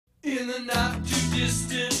In the not too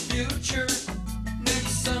distant future,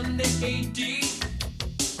 next Sunday AD,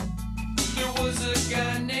 there was a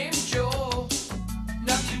guy named Joel,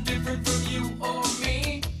 not too different from you or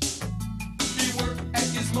me. He worked at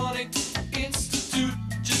Gizmonic Institute,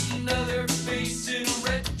 just another face in a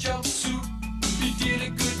red jumpsuit. He did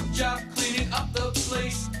a good job cleaning up the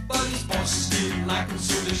place, but his bosses didn't like him,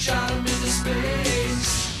 so they shot him into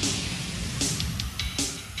space.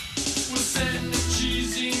 We'll send the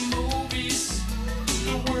cheesy movies,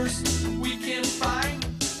 the worst we can find.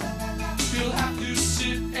 He'll have to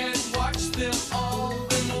sit and watch them all,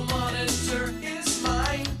 then we'll monitor his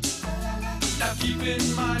mind. Now keep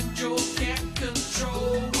in mind, Joel can't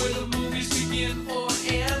control where the movies begin or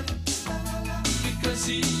end, because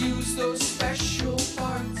he used those special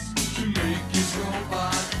parts to make his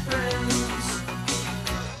robot friends.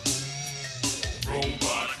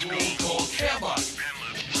 Robot roll call Cabot,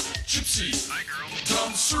 Gypsy,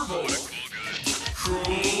 Tom Servo, Crow.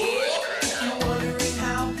 You're wondering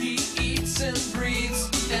how he eats and breathes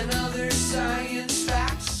and other science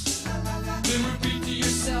facts, then repeat to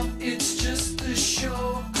yourself, it's just a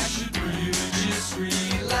show. I should really just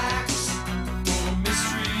relax. For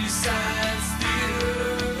Mystery Science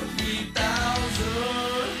Theater 3000.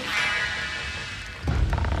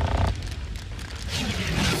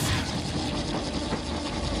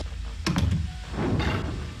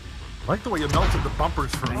 I like the way you melted the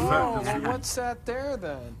bumpers for Oh, effect. well, what's that there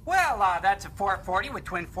then? Well, that's a 440 with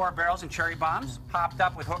twin 4 barrels and cherry bombs, popped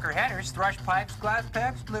up with hooker headers, thrush pipes, glass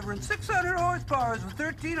packs, delivering 600 horsepower with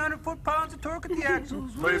 1,300 foot-pounds of torque at the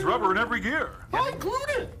axles. Lays rubber in every gear. I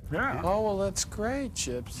included. Yeah. Oh, well, that's great,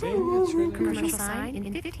 Gypsy. It's really Commercial sign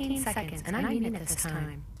in 15 seconds, and I mean it this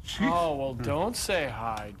time. Oh, well, don't say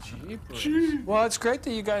hi, jeepers. Well, it's great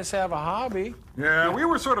that you guys have a hobby. Yeah, we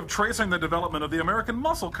were sort of tracing the development of the American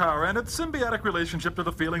muscle car and its symbiotic relationship to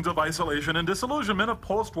the feelings of isolation and disillusionment of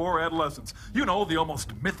post-war adolescence. You know, the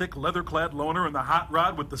almost mythic leather-clad loner in the hot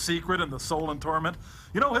rod with the secret and the soul in torment.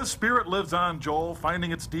 You know, his spirit lives on, Joel,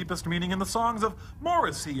 finding its deepest meaning in the songs of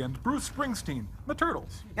Morrissey and Bruce Springsteen, the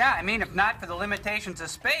Turtles. Yeah, I mean, if not for the limitations of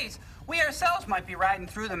space, we ourselves might be riding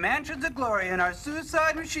through the mansions of glory in our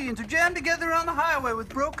suicide machines or jammed together on the highway with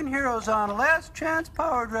broken heroes on a last chance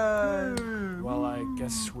power drive. Well, I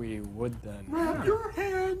guess we would then. Wrap your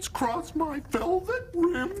hands across my velvet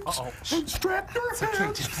rims and strap your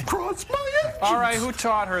hands across my engines. All right, who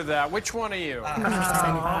taught her that? Which one of you? Commercial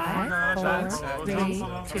sign 5,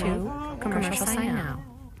 4, 3, 2, commercial sign now.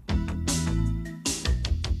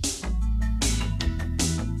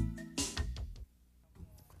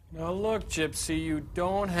 Now look, Gypsy, you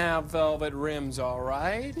don't have velvet rims, all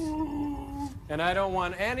right? And I don't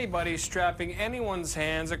want anybody strapping anyone's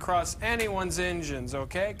hands across anyone's engines,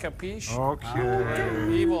 okay? Capiche?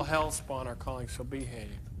 Okay. Evil hellspawn are calling, so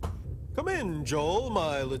behave. Come in, Joel,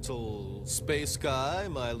 my little space guy,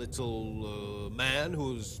 my little man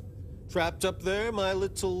who's trapped up there, my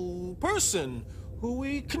little person who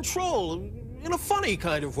we control in a funny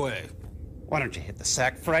kind of way. Why don't you hit the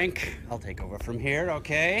sack, Frank? I'll take over from here,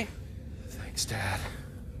 okay? Thanks, Dad.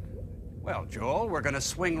 Well, Joel, we're gonna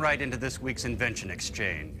swing right into this week's invention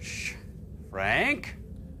exchange. Frank?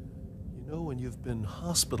 You know, when you've been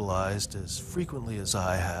hospitalized as frequently as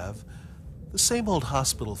I have, the same old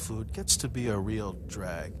hospital food gets to be a real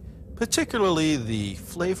drag. Particularly the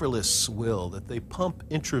flavorless swill that they pump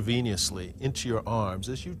intravenously into your arms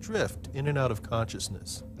as you drift in and out of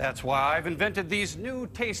consciousness. That's why I've invented these new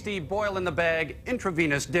tasty boil-in-the-bag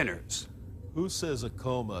intravenous dinners. Who says a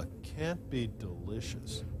coma can't be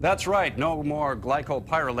delicious? That's right, no more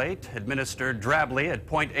glycopyrrolate, administered drably at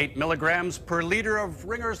 0.8 milligrams per liter of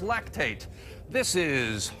Ringer's lactate. This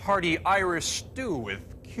is hearty Irish stew with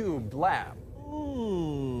cubed lamb.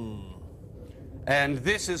 And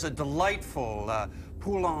this is a delightful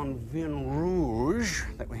Poulon Vin Rouge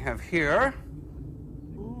that we have here.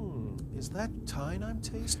 Is that tine I'm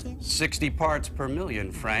tasting? 60 parts per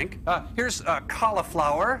million, Frank. Here's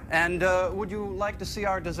cauliflower, and would you like to see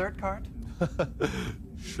our dessert cart?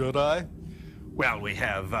 Should I? Well, we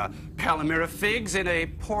have Palmyra figs in a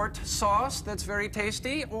port sauce that's very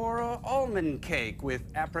tasty, or almond cake with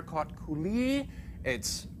apricot coulis.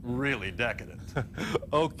 It's really decadent.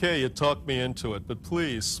 Okay, you talked me into it, but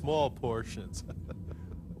please, small portions.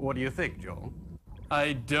 What do you think, Joel?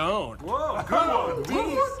 I don't. Whoa, good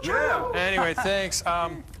one. Yeah. Anyway, thanks.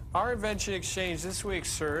 Our invention exchange this week,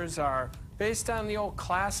 sirs, are based on the old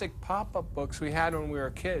classic pop-up books we had when we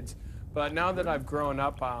were kids. But now that I've grown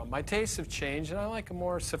up, my tastes have changed, and I like a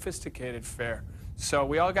more sophisticated fare. So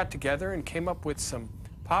we all got together and came up with some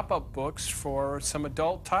pop-up books for some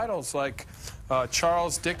adult titles like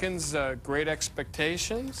Charles Dickens' Great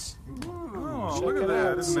Expectations. Oh, look at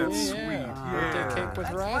that. Isn't that sweet? Birthday cake with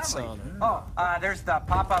rats on it. Oh, there's the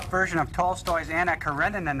pop-up version of Tolstoy's Anna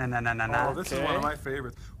Karenina. Oh, this is one of my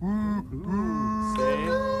favorites. See?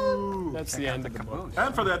 That's the end of the book.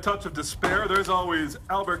 And for that touch of despair, there's always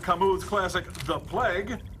Albert Camus' classic The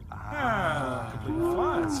Plague. Completely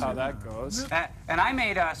flies. That's how that goes. And I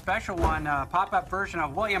made a special one, pop-up version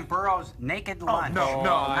of William Burroughs' Naked Lunch. No.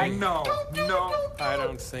 I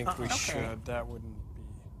don't think we should. That wouldn't be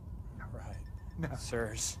right. No.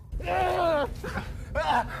 Sirs.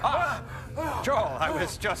 Joel, I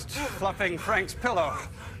was just fluffing Frank's pillow.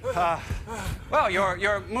 Well,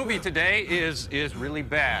 your movie today is really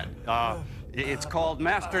bad. It's called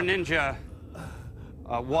Master Ninja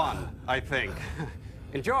 1, I think.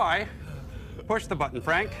 Enjoy. Push the button,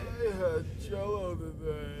 Frank. I had Jello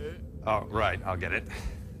today. Oh, right. I'll get it.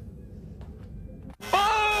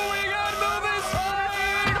 Oh, we got movies!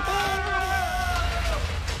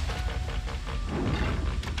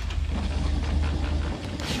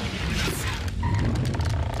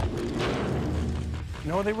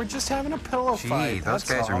 No, they were just having a pillow fight. Those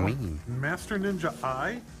guys are mean. Master Ninja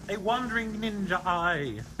Eye? A wandering ninja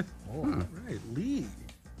eye. Oh, right. Lee.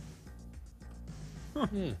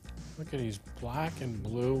 Look at he's black and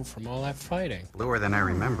blue from all that fighting. Bluer than I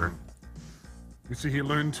remember. You see, he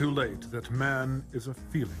learned too late that man is a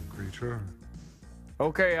feeling creature.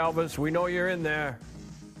 Okay, Elvis, we know you're in there.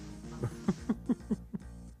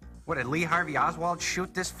 What, did Lee Harvey Oswald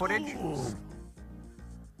shoot this footage?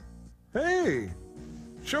 Hey!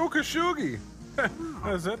 Shokashugi!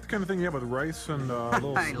 Is that the kind of thing you have with rice and a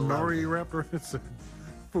little nori wrapper? It's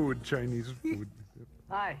food, Chinese food.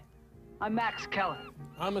 Hi, I'm Max Keller.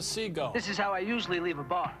 I'm a seagull. This is how I usually leave a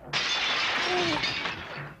bar.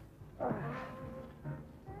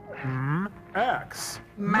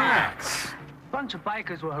 Max. Bunch of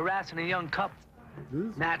bikers were harassing a young couple.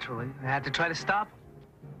 Naturally, I had to try to stop them.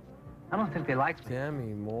 I don't think they liked me.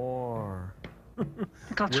 Demi Moore. I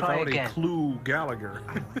think I'll try Without again. a clue, Gallagher.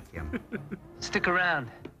 I like him. Stick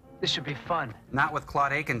around. This should be fun. Not with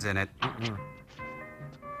Claude Akins in it.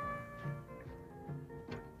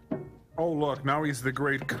 Oh, look, now he's the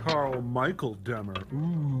great Carl Michael Demmer.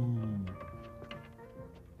 Ooh.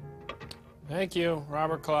 Thank you,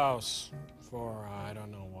 Robert Klaus, for I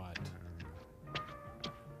don't know what.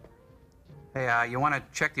 Hey, you want to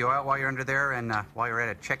check the oil while you're under there, and while you're at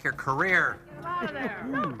it, check your career.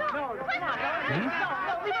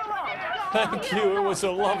 Thank you. It was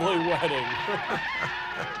a lovely wedding.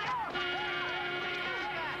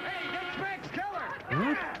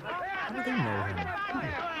 How do they know him?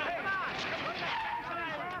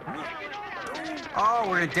 Oh,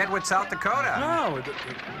 we're in Deadwood, South Dakota. No.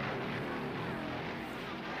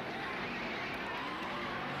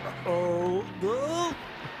 Oh.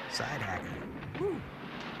 Side hacking.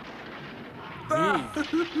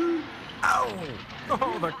 Ow!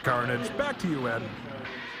 Oh, the carnage. Back to you, Ed.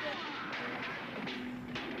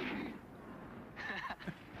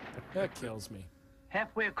 That kills me.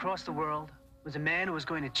 Halfway across the world was a man who was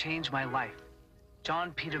going to change my life.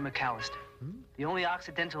 John Peter McAllister. The only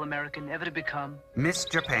Occidental American ever to become Miss a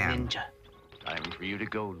Japan. ninja. Time for you to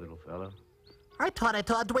go, little fella. I thought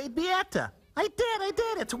Dwayne be actor. I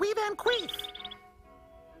did. It's Wee Van Queef.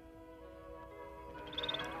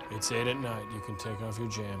 It's 8 at night. You can take off your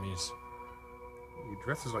jammies. He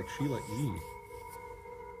dresses like Sheila E.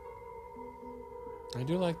 I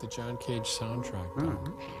do like the John Cage soundtrack.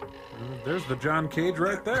 There's the John Cage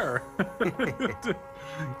right there.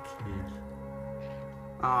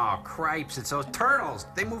 Oh, cripes, it's those turtles.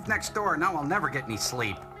 They moved next door. Now I'll never get any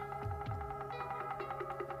sleep.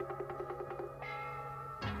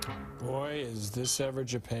 Boy, is this ever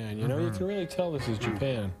Japan. You know, you can really tell this is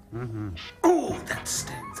Japan. Oh, that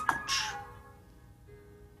stings. Ouch.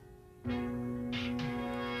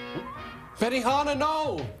 Benihana,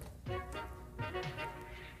 no!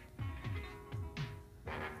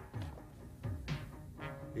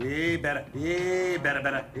 Better.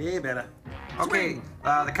 Okay,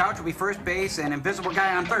 the couch will be first base and invisible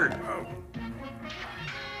guy on third.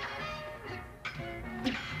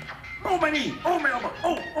 Oh, my knee. Oh, my elbow.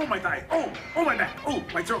 Oh, my thigh. Oh, my neck. Oh,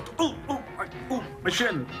 my throat. Oh, my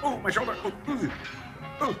shin. Oh, my shoulder.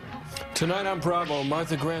 Oh. Tonight on Bravo,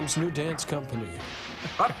 Martha Graham's new dance company.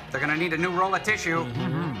 Oh, they're gonna need a new roll of tissue.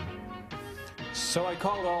 So I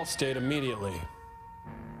called Allstate immediately.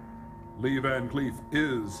 Lee Van Cleef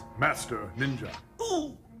is Master Ninja.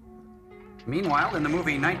 Ooh. Meanwhile, in the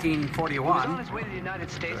movie He was on 1941... his way to the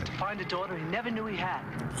United States to find a daughter he never knew he had.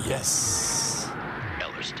 Yes.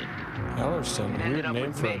 Ellerston. Ellerston, Ended weird up name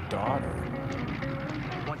with for me. a daughter.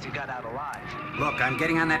 Once you got out alive. Look, I'm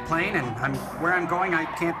getting on that plane, and where I'm going, I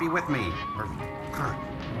can't be with me.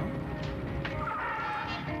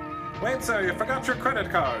 Wait, sir, you forgot your credit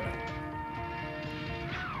card.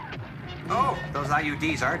 Oh, those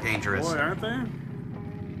IUDs are dangerous. Boy, aren't they?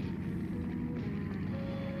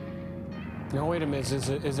 No, wait a minute.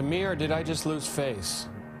 Is it me or did I just lose face?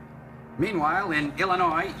 Meanwhile, in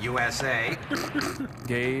Illinois, USA.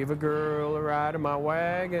 Gave a girl a ride in my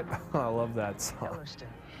wagon. I love that song. Yellowstone.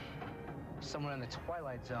 Somewhere in the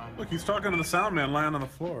Twilight Zone. Look, he's talking to the sound man lying on the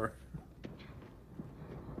floor.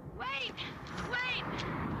 Wait! Wait!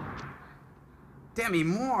 Demi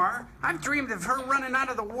Moore? I've dreamed of her running out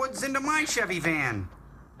of the woods into my Chevy van.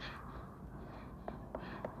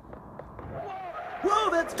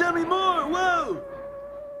 Whoa, that's Demi Moore! Whoa!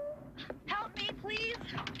 Help me, please!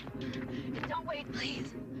 Don't wait,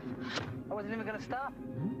 please. I wasn't even gonna stop.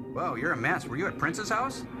 Whoa, you're a mess. Were you at Prince's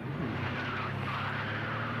house?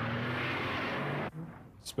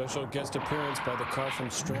 Special guest appearance by the car from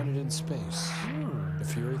Stranded in Space. The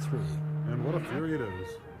Fury 3. And what a fury it is.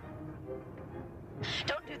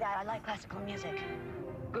 Don't do that. I like classical music.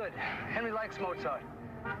 Good. Henry likes Mozart.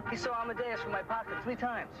 He saw Amadeus from my pocket 3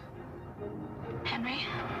 times. Henry?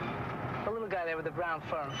 The little guy there with the brown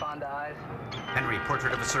fur and fond eyes. Henry,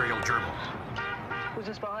 portrait of a serial gerbil. Who's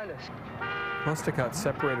this behind us? Must have got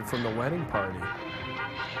separated from the wedding party.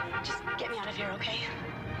 Just get me out of here, okay?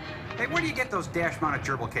 Hey, where do you get those dash-mounted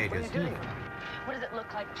gerbil What are cages? you doing? What does it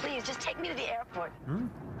look like? Please, just take me to the airport.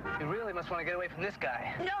 You really must want to get away from this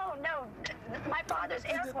guy. No, no. My father's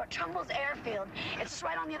airport, Trumbull's Airfield. It's just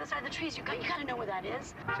right on the other side of the trees. You gotta know where that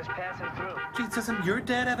is. Just passing through. Geez, doesn't your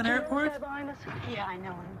dad have an airport? Guy behind us? Yeah, I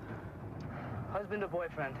know him. Husband or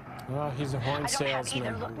boyfriend? Oh, he's a horn I don't have salesman.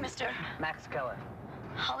 either. Look, mister. Max Keller.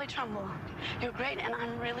 Holly Trumbull, you're great, and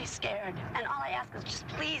I'm really scared. And all I ask is just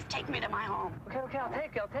please take me to my home. Okay, I'll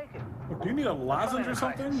take it. Look, do you need a lozenge or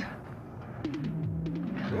something?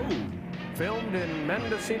 Ooh. Filmed in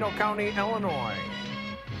Mendocino County, Illinois.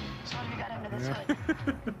 So we got into this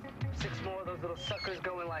hood. 6 more of those little suckers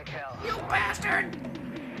going like hell. You bastard!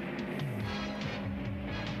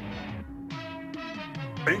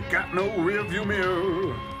 Ain't got no rear view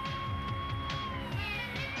mirror.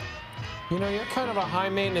 You know, you're kind of a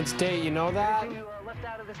high-maintenance date, you know that? Anything you left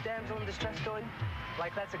out of this damsel in distress story?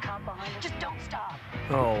 Like that's a cop behind us? Just don't stop.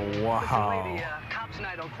 Oh, Listen, wow. lady, cops and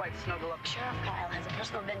I don't quite snuggle up. Sheriff Kyle has a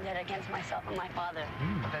personal vendetta against myself and my father.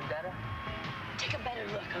 A vendetta? Take a better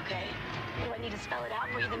look, okay? Do I need to spell it out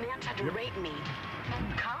for you? The man tried to rape me.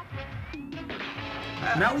 Cop?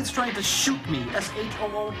 Now he's trying to shoot me.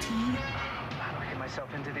 S-H-O-O-T? I don't get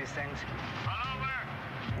myself into these things.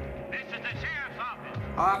 This is the sheriff's office.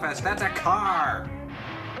 Office, that's a car.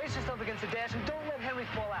 Brace yourself against the dash and don't let Henry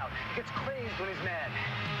fall out. He gets crazed when he's mad.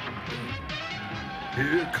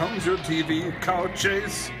 Here comes your TV car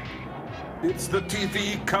chase. It's the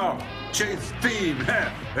TV car chase theme.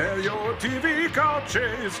 Your TV car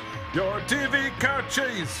chase. Your TV car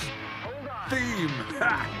chase theme.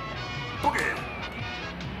 Ha. Boogie.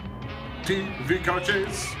 TV car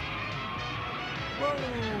chase.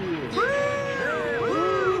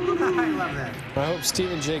 I love that. I hope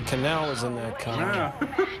Stephen J. Cannell was in that car. Yeah.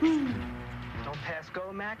 Don't pass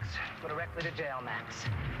go, Max. Go directly to jail, Max.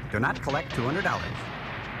 Do not collect $200.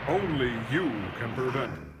 Only you can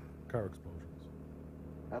prevent car explosions.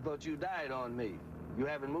 I thought you died on me. You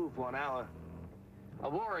haven't moved for an hour. A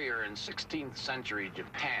warrior in 16th century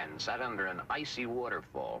Japan sat under an icy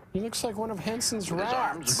waterfall. He looks like one of Henson's With his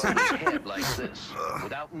arms rats. above his head like this,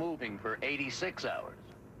 without moving for 86 hours.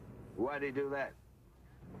 Why'd he do that?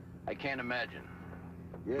 I can't imagine.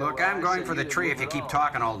 Yeah, Look, well, I'm I going say for the you tree didn't if you move keep at all.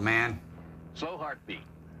 talking, old man. Slow heartbeat.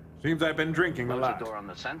 Seems I've been drinking a Close lot. the door on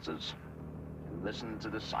the senses and listen to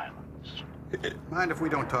the silence. Mind if we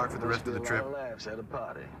don't talk for the rest of the Must be a trip? lot of laughs at a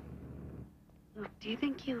party. Look, do you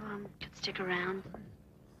think you could stick around?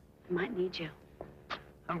 I might need you.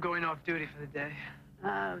 I'm going off duty for the day.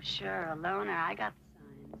 Oh, sure, a loner. I got the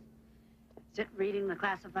signs. Sit reading the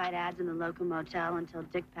classified ads in the local motel until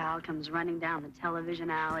Dick Powell comes running down the television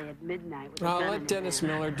alley at midnight with a Oh, gun in let his Dennis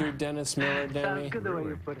hand. Miller do Dennis Miller, Demi. Sounds good the way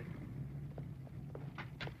you put it.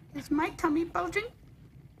 Is my tummy bulging?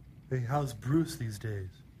 Hey, how's Bruce these days?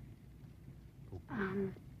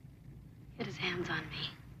 Get his hands on me.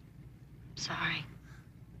 I'm sorry.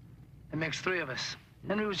 It makes 3 of us.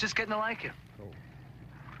 Henry was just getting to like you.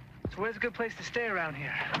 So where's a good place to stay around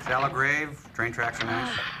here? Shallow grave, train tracks are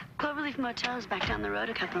nice. Cloverleaf Motel is back down the road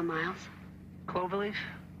a couple of miles. Cloverleaf?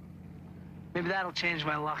 Maybe that'll change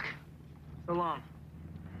my luck. So long.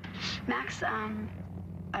 Max,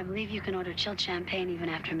 I believe you can order chilled champagne even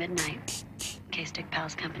after midnight, in case Dick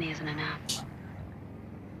Powell's company isn't enough.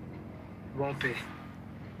 Won't be.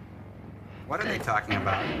 What are they talking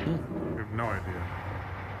about? I have no idea.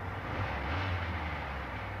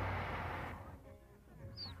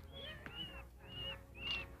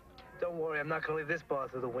 Don't worry, I'm not gonna leave this bar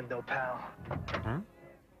through the window, pal. Huh?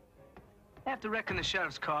 After wrecking the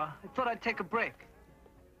sheriff's car, I thought I'd take a break.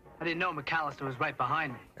 I didn't know McAllister was right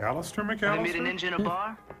behind me. Alistair When McAllister? I meet a ninja in a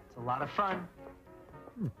bar, it's a lot of fun.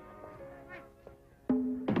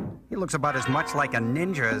 He looks about as much like a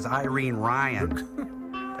ninja as Irene Ryan.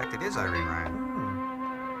 In fact, it is Irene Ryan.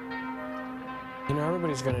 You know,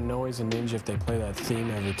 everybody's gonna know he's a ninja if they play that theme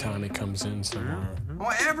every time he comes in somewhere.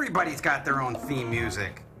 Well, everybody's got their own theme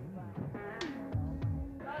music.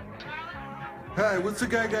 Hi, what's the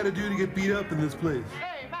guy got to do to get beat up in this place?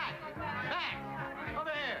 Hey, Mac! Mac! Over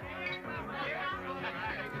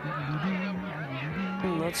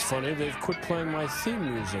here! That's funny. They've quit playing my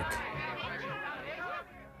theme music.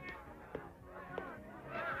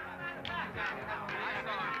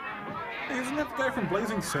 Hey, isn't that the guy from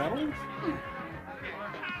Blazing Saddles?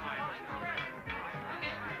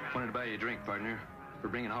 Wanted to buy you a drink, partner, for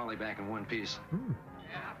bringing Holly back in one piece.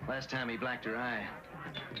 Last time he blacked her eye.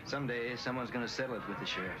 Someday, someone's gonna settle it with the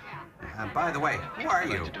sheriff. By the way, who are I'd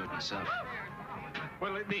like you? to do it myself.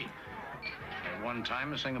 What'll it be? At one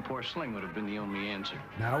time, a Singapore sling would have been the only answer.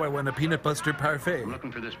 Now I want a peanut butter parfait. I'm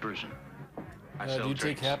looking for this person. I Do sell you take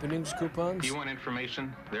drinks. Happy Ninja coupons? You want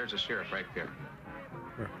information? There's a sheriff right there.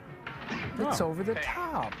 It's over the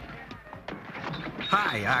top.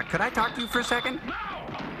 Hi, could I talk to you for a second?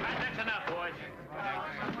 That's enough, boys.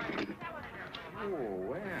 Oh,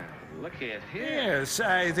 well, look at him. Yeah,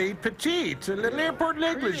 size 8 petite. A little airport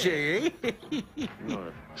negligee, eh? You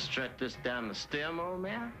wanna strut this down the stem, old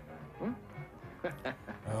man?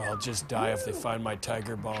 Oh, I'll just die if they find my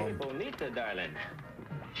tiger bomb. Bonita, darling.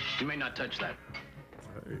 You may not touch that.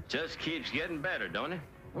 Just keeps getting better, don't it?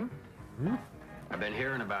 I've been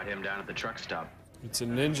hearing about him down at the truck stop. It's a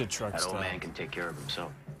ninja truck That stop. old man can take care of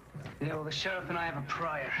himself. Yeah, well, the sheriff and I have a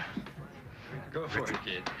prior. Go for it,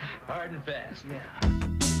 kid. Hard and fast. Yeah.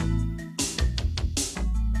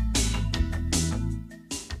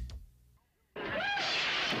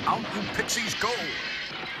 Out you pixies go!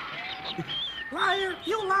 Liar!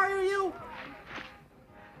 You liar, you!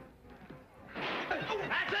 That's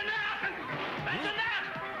enough! That's enough!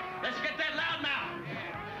 Let's get that loud now!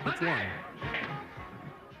 Which one?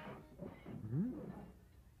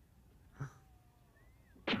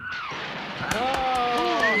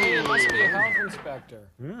 Oh, he must be a health inspector.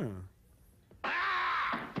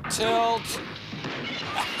 Tilt.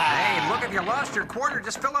 Hey, look, if you lost your quarter,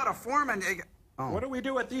 just fill out a form and... Oh. What do we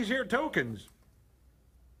do with these here tokens?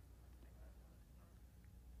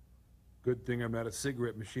 Good thing I'm not a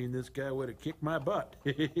cigarette machine. This guy would have kicked my butt.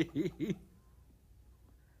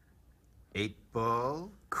 8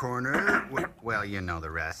 ball, corner... well, you know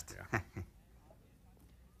the rest.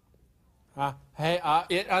 Hey,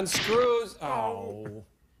 it unscrews. Oh.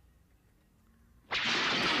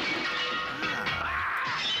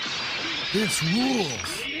 This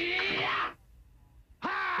rules.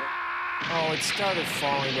 Oh, it started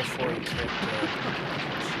falling before he kicked it.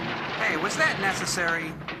 Hey, was that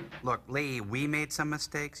necessary? Look, Lee, we made some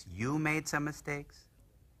mistakes. You made some mistakes.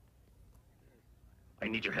 I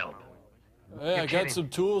need your help. Hey, I got some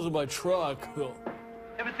tools in my truck.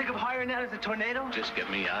 Ever think of hiring out as a tornado? Just get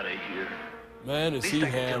me out of here. Man, is he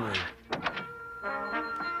hammered.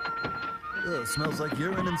 Ugh, smells like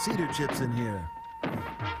urine and cedar chips in here.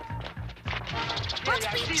 Let's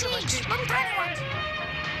be cheeks! Little tiny ones!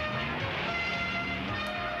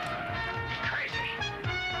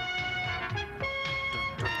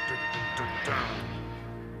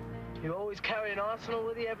 You always carry an arsenal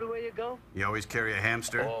with you everywhere you go? You always carry a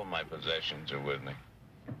hamster? All my possessions are with me.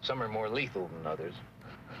 Some are more lethal than others.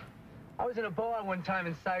 I was in a bar one time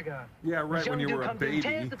in Saigon. Yeah, right, This when young you dude were a comes in, baby.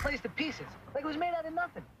 tears the place to pieces, like it was made out of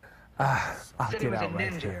nothing. I'll Said he get was a out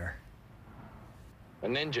right ninja. here. A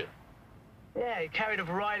ninja. Yeah, he carried a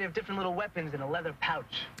variety of different little weapons in a leather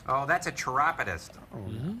pouch. Oh, that's a chiropodist.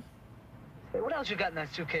 Hey, what else you got in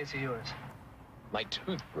that suitcase of yours? My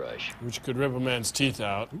toothbrush. Which could rip a man's teeth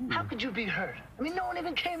out. How could you be hurt? I mean, no one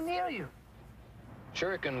even came near you.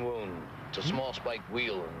 Shuriken wound. It's a small spiked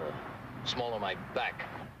wheel in the small of my back.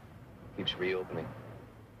 Keeps reopening.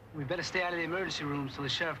 We better stay out of the emergency rooms till the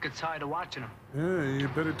sheriff gets tired of watching them. Yeah, you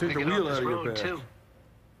better take the Get wheel off out this of your road, back. too.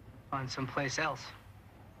 Find someplace else.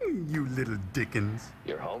 You little Dickens.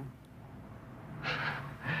 You're home?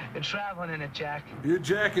 You're traveling in it, Jack. You're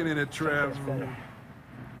jacking in it, Trav. Is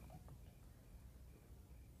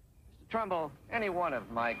the Trumbull, any one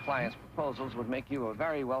of my client's proposals would make you a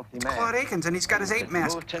very wealthy man. Claude Akins, and he's got his ape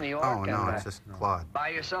mask. Move to New York Oh, no, and, it's just Claude. buy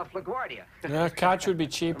yourself LaGuardia. Yeah, Koch would be In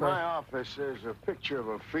my cheaper. office, there's a picture of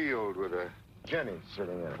a field with a Jenny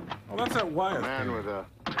sitting in it. Oh, that's that Wyatt A man thing. with a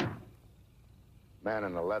man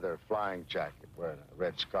in a leather flying jacket wearing a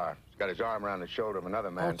red scarf. He's got his arm around the shoulder of another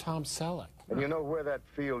Oh, man. Tom Selleck. And you know where that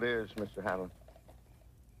field is, Mr. Hanlon?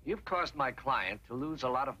 You've caused my client to lose a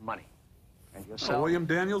lot of money. And Oh, yourself, William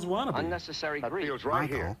Daniels wannabe. unnecessary That grief. field's right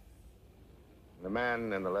here. The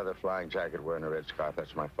man in the leather flying jacket wearing a red scarf,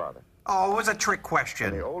 that's my father. Oh, it was a trick And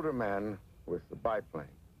question. the older man with the biplane,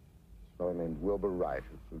 a fellow named Wilbur Wright,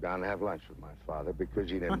 who flew down to have lunch with my father because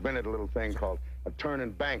he'd invented a little thing called a turn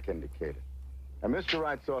and bank indicator. And Mr.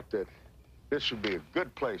 Wright thought that this would be a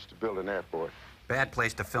good place to build an airport. Bad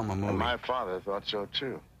place to film a movie. And my father thought so,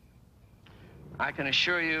 too. I can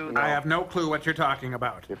assure you... I have no clue what you're talking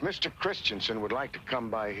about. If Mr. Christensen would like to come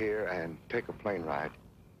by here and take a plane ride,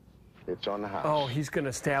 it's on the house. Oh, he's going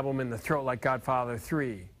to stab him in the throat like Godfather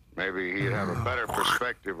 3. Maybe he'd have a better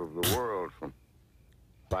perspective of the world from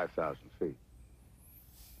 5,000 feet.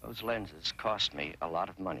 Those lenses cost me a lot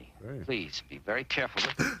of money. Please, be very careful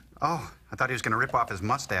with them. Oh, I thought he was going to rip off his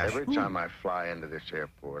mustache. Every time I fly into this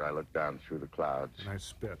airport, I look down through the clouds. And I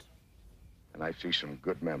spit. And I see some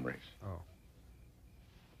good memories. Oh.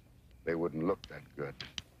 They wouldn't look that good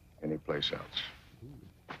anyplace else.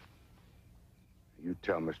 You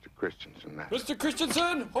tell Mr. Christensen that. Mr.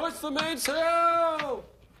 Christensen, hoist the mainsail!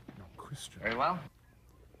 No, Christian. Very well.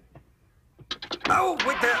 Oh,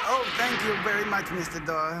 with the... Oh, thank you very much, Mr.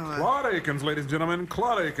 Doyle. Claude Akins, ladies and gentlemen.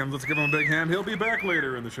 Claude Akins. Let's give him a big hand. He'll be back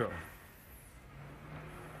later in the show.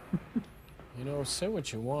 You know, say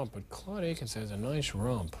what you want, but Claude Akins has a nice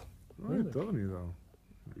rump. I told you, though.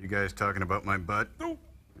 You guys talking about my butt? Nope.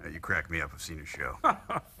 You crack me up. I've seen your show.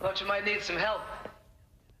 Thought you might need some help.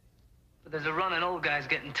 But there's a run on old guys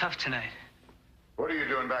getting tough tonight. What are you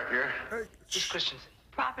doing back here? Who's Christensen?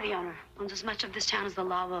 Property owner. Owns as much of this town as the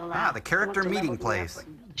law will allow. Ah, the character Wants to meeting level the place. airport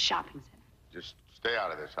and the shopping center. Just stay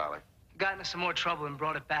out of this, Holly. Got into some more trouble and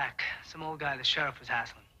brought it back. Some old guy the sheriff was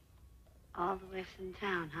hassling. All the way from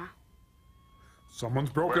town, huh? Someone's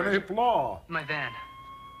broken Where is a law. My van.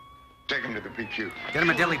 Take him to the PQ. Get him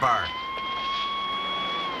a dilly bar.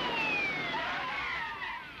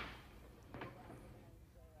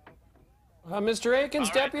 Mr. Akins,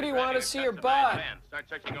 deputy, want to see your butt. Start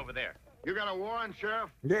searching over there. You got a warrant, Sheriff?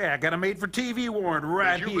 Yeah, I got a made-for-TV warrant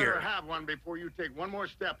right You here. better have one before you take one more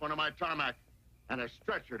step onto my tarmac and a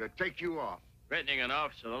stretcher to take you off. Threatening an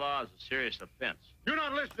officer of the law is a serious offense. You're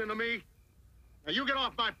not listening to me. Now you get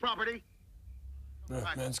off my property.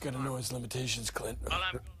 Man's got to know his limitations, Clint. All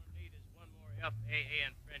I'm going to need is one more FAA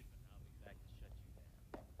infringement. I'll be back to shut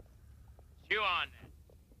you down. Chew on that.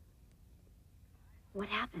 What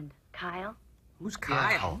happened? Kyle? Who's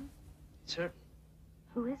Kyle? Sir,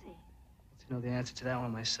 Who is he? to know the answer to that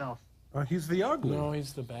one myself. He's the ugly. No,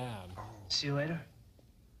 he's the bad. See you later.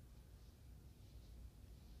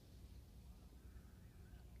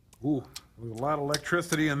 Ooh, there's a lot of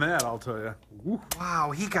electricity in that, I'll tell you. Ooh.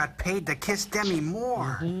 Wow, he got paid to kiss Demi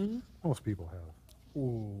Moore. Mm-hmm. Most people have.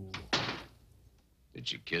 Ooh. Did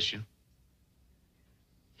she kiss you?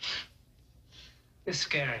 It's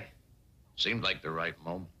scary. Seemed like the right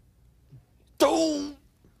moment. Don't!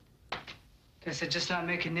 Guess they're just not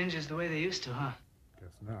making ninjas the way they used to, huh? Guess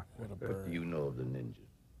not. What a bird. You know of the ninja.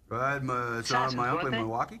 Right, my Assassins, uncle in weren't they?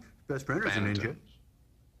 Milwaukee. Best friend is a ninja. Phantoms.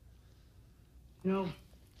 You know,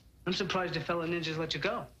 I'm surprised a fellow ninjas let you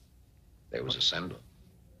go. There was a sender.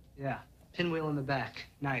 Yeah, pinwheel in the back.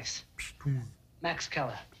 Nice. Max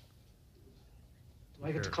Keller. Do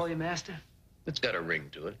I get to call you master? It's got a ring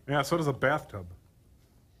to it. Yeah, so does a bathtub.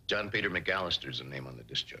 John Peter McAllister's the name on the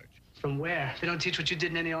discharge. From where? They don't teach what you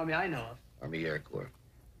did in any army I know of. Army Air Corps.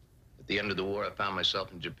 At the end of the war, I found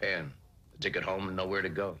myself in Japan. A ticket home and nowhere to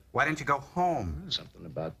go. Why didn't you go home? Something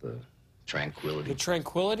about the tranquility. The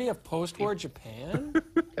tranquility of post-war Japan?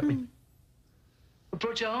 What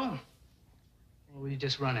brought you home? Or were you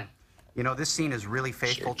just running? You know, this scene is really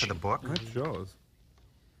faithful to the book. That shows.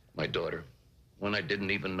 My daughter, one I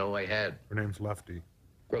didn't even know I had, Her name's Lefty.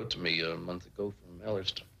 wrote to me a month ago from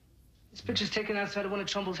Ellerston. This picture's taken outside of one of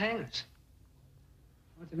Trumbull's hangars.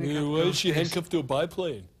 I want to make out Yeah, the why is girl's she face. handcuffed to a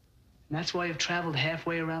biplane? And that's why you've traveled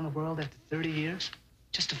halfway around the world after 30 years?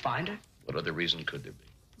 Just to find her? What other reason could there be?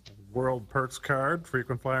 World Perks card,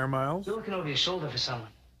 frequent flyer miles. You're looking over your shoulder for someone.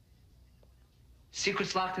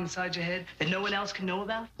 Secrets locked inside your head that no one else can know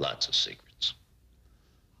about? Lots of secrets.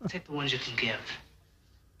 Take the ones you can give.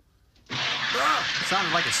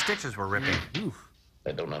 Sounded like his stitches were ripping. Oof.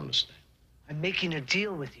 I don't understand. I'm making a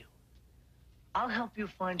deal with you. I'll help you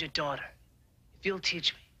find your daughter if you'll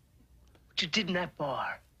teach me what you did in that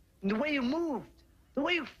bar, and the way you moved, the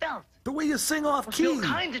way you felt. The way you sing off Must key. be all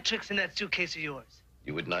kinds of tricks in that suitcase of yours.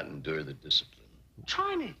 You would not endure the discipline.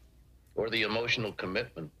 Try me. Or the emotional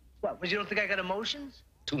commitment. What, because you don't think I got emotions?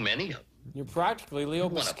 Too many of them. You're practically Leo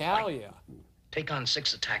You wanna Biscaglia. Take on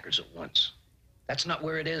 6 attackers at once. That's not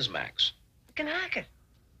where it is, Max. I can hack it.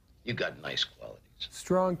 You got nice qualities.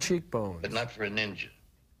 Strong cheekbones. But not for a ninja.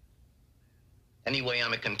 Anyway,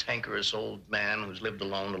 I'm a cantankerous old man who's lived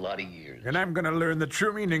alone a lot of years. And I'm gonna learn the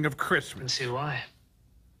true meaning of Christmas. And see why.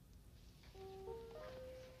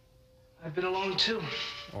 I've been alone too.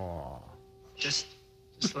 Aw. Just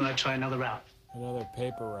thought I'd try another route. Another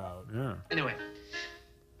paper route. Yeah. Anyway,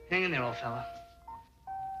 hang in there, old fella.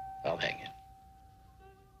 I'll hang in.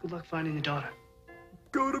 Good luck finding your daughter.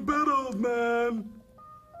 Go to bed, old man.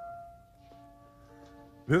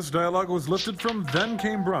 This dialogue was lifted from Then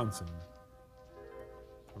Came Bronson.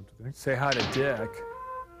 Don't you think? Say hi to Dick.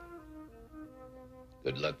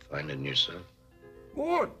 Good luck finding yourself.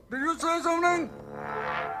 What? Did you say something?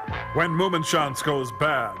 When Mummenschanz goes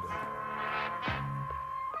bad.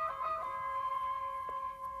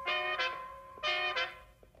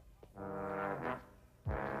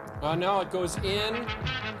 No, it goes in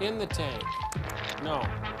the tank. No.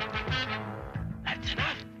 That's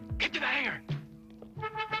enough. Get to the hangar.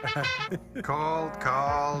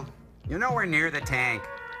 Cold. You're nowhere near the tank.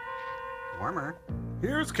 Warmer.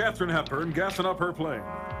 Here's Katharine Hepburn gassing up her plane.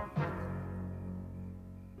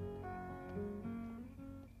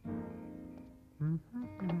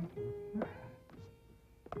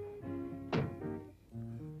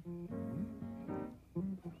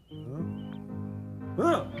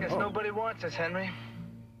 Guess nobody wants us, Henry.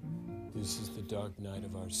 This is the dark night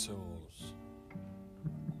of our souls.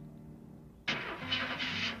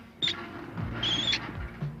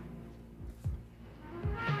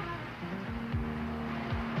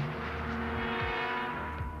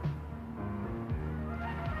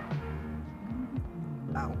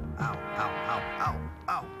 Ow, ow, ow, ow, ow,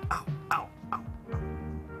 ow, ow, ow, ow.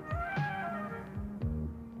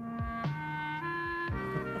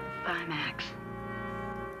 Bye, Max.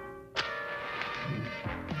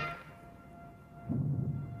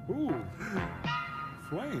 Ooh.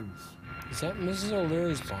 Flames. Is that Mrs.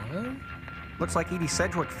 O'Leary's barn? Looks like Edie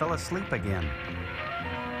Sedgwick fell asleep again.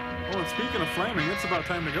 Oh, and speaking of flaming, it's about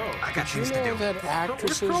time to go. I got Did you things to know do. that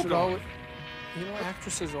actresses would always... You know,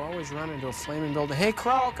 actresses will always run into a flaming building. Hey,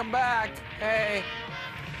 Crow, come back. Hey.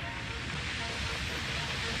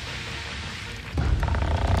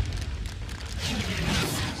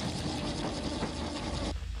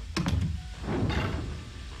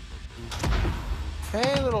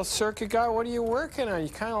 Hey, little circuit guy, what are you working on? You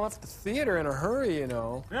kind of left the theater in a hurry, you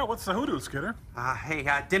know. Yeah, what's the hoodoo, Skidder? Hey,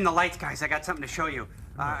 dim the lights, guys. I got something to show you.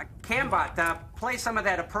 Cambot, play some of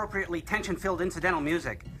that appropriately tension-filled incidental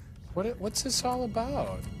music. What's this all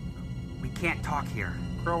about? We can't talk here.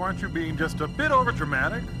 Crow, aren't you being just a bit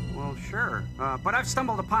overdramatic? Well, sure. But I've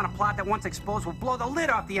stumbled upon a plot that once exposed will blow the lid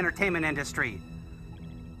off the entertainment industry.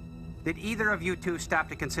 Did either of you two stop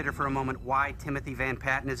to consider for a moment why Timothy Van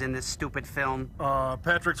Patten is in this stupid film?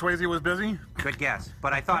 Patrick Swayze was busy? Good guess,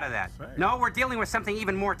 but I thought of that. No, we're dealing with something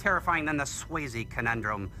even more terrifying than the Swayze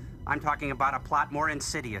conundrum. I'm talking about a plot more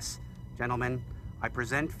insidious. Gentlemen, I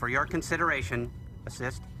present for your consideration,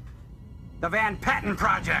 assist, the Van Patten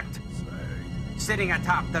Project. Sitting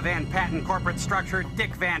atop the Van Patten corporate structure,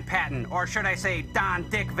 Dick Van Patten, or should I say Don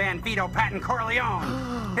Dick Van Vito Patten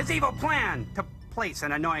Corleone. His evil plan to place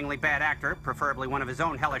an annoyingly bad actor, preferably one of his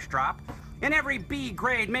own hellish drop, in every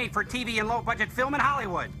B-grade made-for-TV and low-budget film in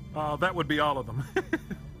Hollywood. That would be all of them.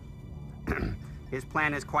 His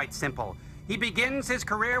plan is quite simple. He begins his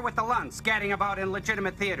career with the Lunts, gadding about in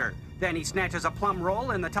legitimate theater. Then he snatches a plum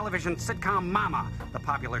role in the television sitcom Mama. The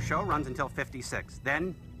popular show runs until '56.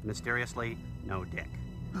 Then, mysteriously, no Dick.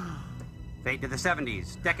 Fade to the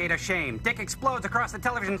 70s, decade of shame. Dick explodes across the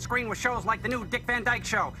television screen with shows like The New Dick Van Dyke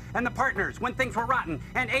Show and The Partners, When Things Were Rotten,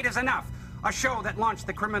 and 8 is Enough, a show that launched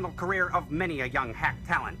the criminal career of many a young hack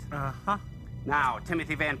talent. Now,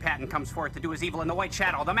 Timothy Van Patten comes forth to do his evil in The White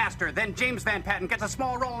Shadow, The Master. Then James Van Patten gets a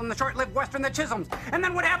small role in the short-lived western The Chisholms. And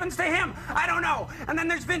then what happens to him? I don't know. And then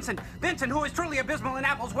there's Vincent. Vincent, who is truly abysmal in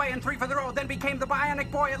Apple's Way and 3 for the Road, then became the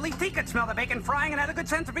Bionic Boy. At least he could smell the bacon frying and had a good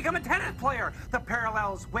sense to become a tennis player. The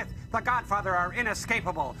parallels with The Godfather are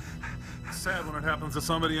inescapable. Sad when it happens to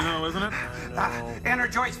somebody you know, isn't it? Enter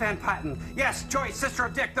Joyce Van Patten. Yes, Joyce, sister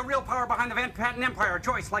of Dick, the real power behind the Van Patten Empire.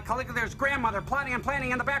 Joyce, like Caligula's grandmother, plotting and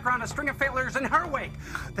planning in the background, a string of failures in her wake.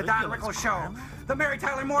 The Don Rickles Show, the Mary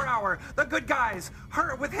Tyler Moore Hour, The Good Guys,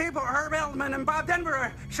 her with Herb Edelman and Bob Denver,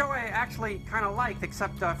 a show I actually kind of liked,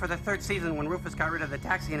 except for the third season when Rufus got rid of the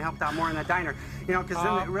taxi and helped out more in the diner. You know, because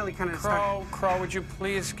then it really kind of started. Crow, would you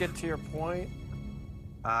please get to your point?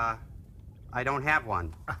 I don't have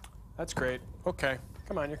one. That's great. Okay,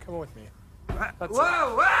 come on, you're coming with me.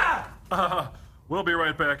 Whoa! Ah! We'll be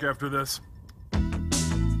right back after this.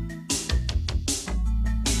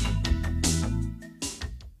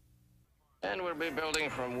 And we'll be building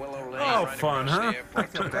from Willow Lane. Oh, right fun, across huh? the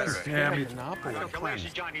airport to Frederick. Yeah, me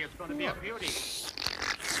Johnny, it's going to be a beauty.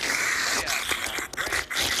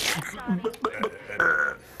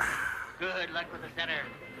 Good luck with the center.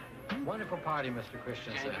 Wonderful party, Mr.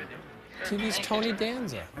 Christensen. TV's Tony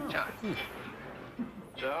Danza.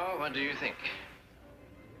 So, what do you think?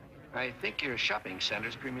 I think your shopping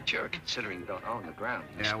center's premature, considering you don't own the ground.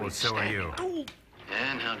 Yeah, well, so are you.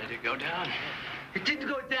 And how did it go down? It did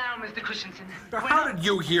go down, Mr. Christensen. How did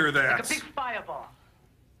you hear Like that? a big fireball.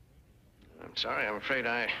 I'm sorry, I'm afraid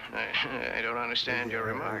I don't understand your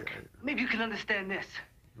remark. Maybe you can understand this.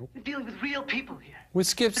 We're dealing with real people here. With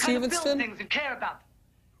Skip The kind of build Stevenson? things and care about them.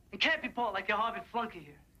 And can't be bought like your Harvard flunky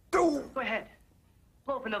here. Go ahead.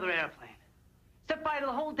 Blow up another airplane. Set fire to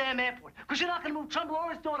the whole damn airport. Because you're not going to move Trumble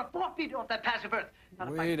or his daughter 4 feet off that patch of earth.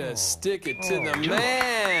 Way to stick it to the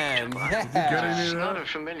man. It's not a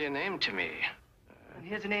familiar name to me. And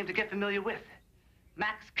here's a name to get familiar with.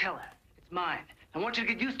 Max Keller. It's mine. I want you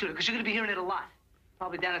to get used to it because you're going to be hearing it a lot.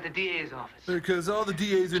 Probably down at the DA's office. Because all the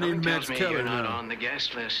DAs are named Max Tells me Keller you're not now. on the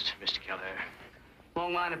guest list, Mr. Keller.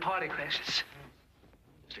 Long line of party crashes.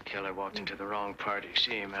 Mr. Keller walked into the wrong party.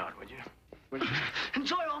 See him out, would you?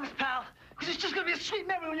 Enjoy all this, pal. Because it's just going to be a sweet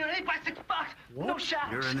memory when you're an 8x6 box. No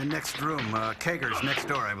showers. You're in the next room. Kager's next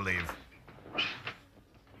door, I believe.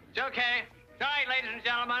 It's okay. Sorry, ladies and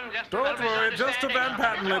gentlemen. Just a Don't little worry, just a Van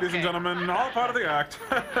Patten, ladies and Okay. gentlemen. All part of the act.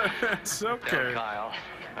 It's okay. Tell Kyle,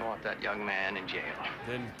 I want that young man in jail.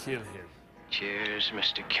 Then kill him. Cheers,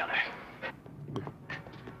 Mr. Keller.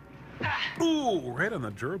 Ooh, right on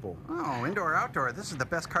the gerbil. Oh, indoor, outdoor. This is the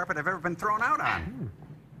best carpet I've ever been thrown out on.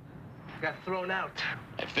 Got thrown out.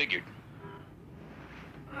 I figured.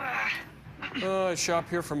 I shop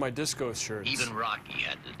here for my disco shirts. Even Rocky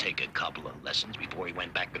had to take a couple of lessons before he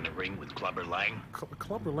went back in the ring with Clubber Lang.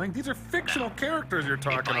 Clubber Lang? These are fictional characters you're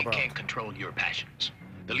talking If I about. can't control your passions,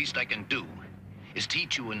 the least I can do is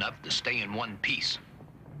teach you enough to stay in one piece.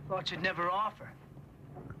 Thought you'd never offer.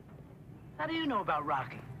 How do you know about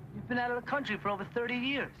Rocky? You've been out of the country for over 30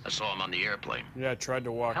 years. I saw him on the airplane. Yeah, I tried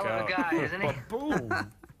to walk Hell of out. a guy, isn't he? Boom.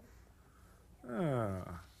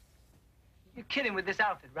 You're kidding with this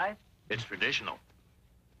outfit, right? It's traditional.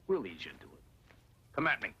 We'll ease you into it. Come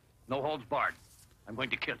at me. No holds barred. I'm going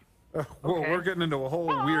to kill you. Whoa, we're getting into a whole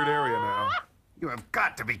weird area now. You have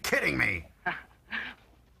got to be kidding me.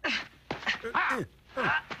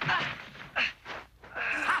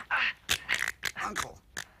 Uncle.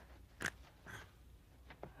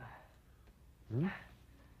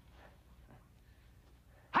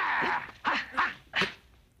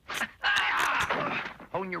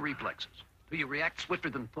 Hone your reflexes. Do you react swifter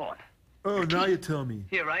than thought? Oh, now you tell me.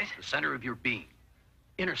 Here, right? The center of your being.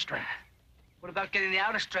 Inner strength. What about getting the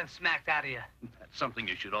outer strength smacked out of you? That's something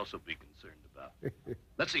you should also be concerned about.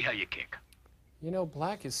 Let's see how you kick. You know,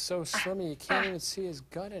 Black is so slimmy you can't even see his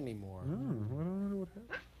gut anymore.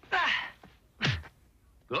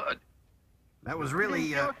 Good. That was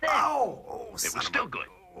really, It was still good.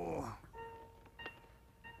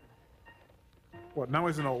 What, now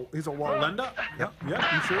he's a Walenda? Yep,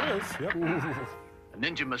 he sure is. Yep. A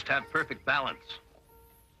ninja must have perfect balance.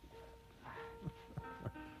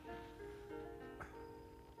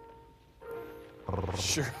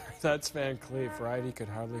 Sure, that's Van Cleef, right? He could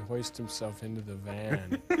hardly hoist himself into the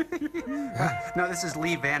van. No, this is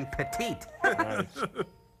Lee Van Petite. I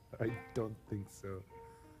don't think so.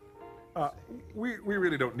 We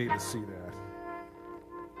really don't need to see that.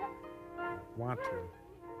 Want to.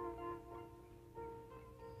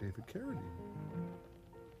 David Carradine.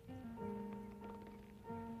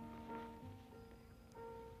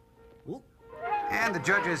 And the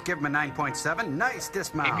judges give him a 9.7. Nice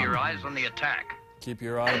dismount. Keep your eyes on the attack. Keep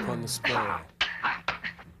your eye upon the splay.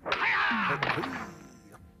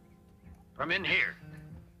 From in here.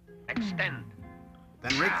 Extend.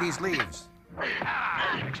 Then rake these leaves.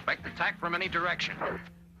 Expect attack from any direction.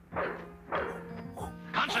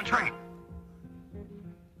 Concentrate.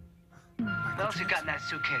 What else you got in that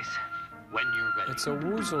suitcase? when you're ready. It's a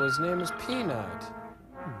woozle. His name is Peanut.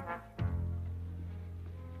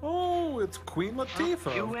 Oh, it's Queen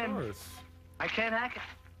Latifah, You of win. course. I can't hack it.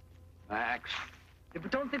 Max. Yeah,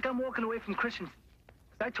 but don't think I'm walking away from Christensen.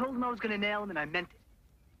 'Cause I told him I was going to nail him, and I meant it.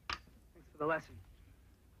 Thanks for the lesson.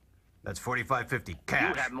 That's $45.50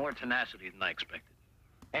 cash. You have more tenacity than I expected.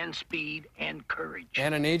 And speed and courage.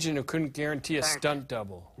 And an agent who couldn't guarantee a stunt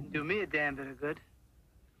double. Didn't do me a damn bit of good.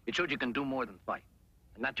 It showed you can do more than fight.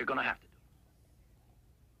 And that you're gonna have to do.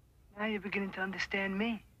 Now you're beginning to understand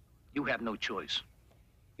me. You have no choice.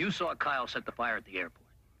 You saw Kyle set the fire at the airport.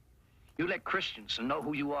 You let Christensen know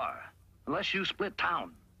who you are. Unless you split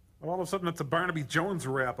town. Well, all of a sudden, it's a Barnaby Jones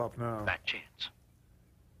wrap-up now. Fat chance.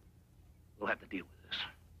 We'll have to deal with this.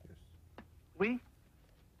 We?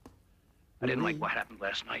 I didn't like what happened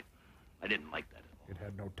last night. I didn't like that at all. It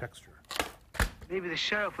had no texture. Maybe the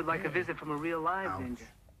sheriff would like a visit from a real live ninja.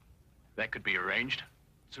 That could be arranged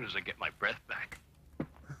as soon as I get my breath back.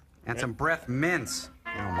 And some breath mints.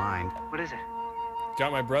 You don't mind. What is it?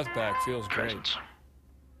 Got my breath back. Feels great. Presents.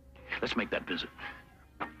 Let's make that visit.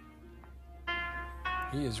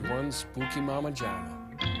 He is one spooky Mama Jama.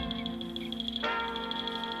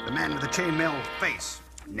 The man with the chainmail face.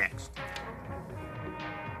 Next.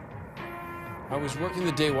 I was working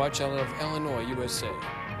the day watch out of Illinois, USA.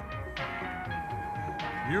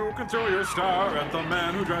 You can throw your star at the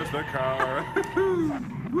man who drives the car.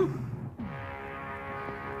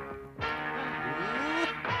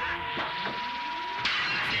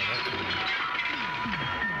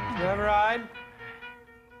 You have a ride?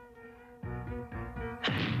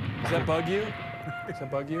 Does that bug you? Does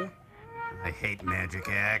that bug you? I hate Magic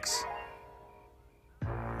Axe.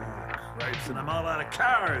 Cripes, and I'm all out of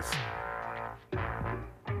cars.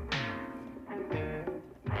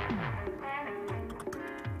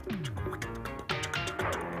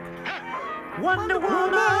 Wonder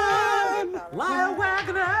Woman! Lyle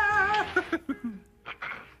Wagner!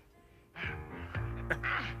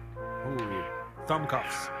 Ooh, thumb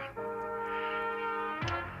cuffs.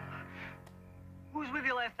 Who was with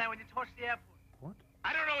you last night when you torched the airport? What?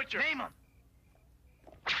 I don't know what you're... Name him.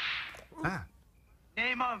 Ah.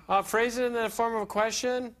 Name him. Phrase it in the form of a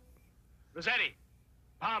question. Rossetti.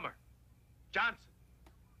 Palmer. Johnson.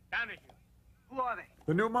 Donahue. Who are they?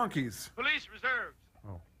 The New Monkeys. Police reserves.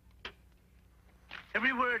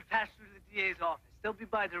 Every word passed through the DA's office. They'll be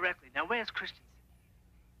by directly. Now, where's Christensen?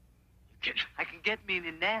 I can get mean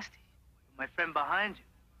and nasty. With my friend behind you.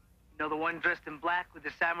 You know the one dressed in black with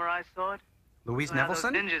the samurai sword? Louise You know how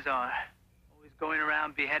Nevelson? those ninjas are. Always going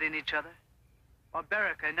around beheading each other.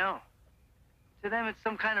 Barbaric, I know. To them, it's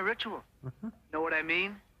some kind of ritual. Know what I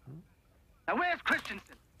mean? Now, where's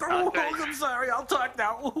Christensen? Oh, I'm sorry. I'll talk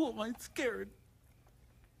now. Oh, am I scared?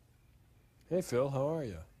 Hey, Phil, how are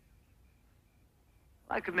you?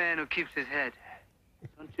 Like a man who keeps his head.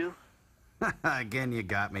 Don't you? Again, you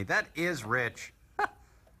got me. That is rich.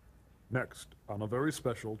 Next, on a very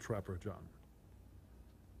special Trapper John.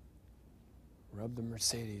 Rub the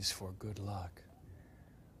Mercedes for good luck.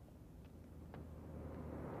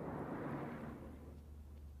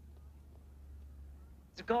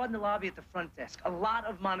 There's a guard in the lobby at the front desk. A lot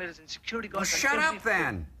of monitors and security Well, guards. on shut every up floor.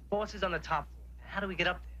 then. Boss is on the top floor. How do we get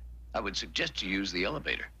up there? I would suggest you use the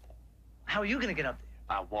elevator. How are you going to get up there?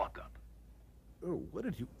 I'll walk up. Oh, what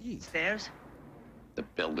did you eat? Stairs? The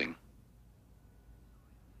building.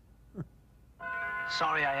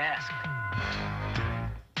 Sorry I asked.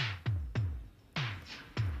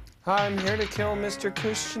 Hi, I'm here to kill Mr.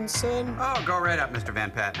 Christensen. Oh, go right up, Mr. Van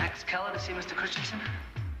Patten. Max Keller to see Mr. Christensen?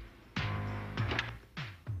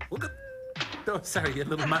 Look at... Oh, sorry, you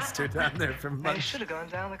little mustard down there from I lunch. should have gone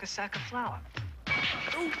down like a sack of flour.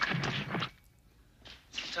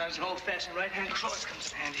 Sometimes an old-fashioned right-hand cross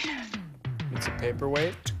comes in handy. It's a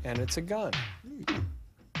paperweight, and it's a gun.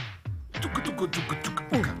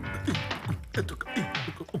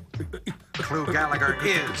 Clue Gallagher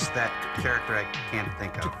is that character I can't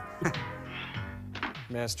think of.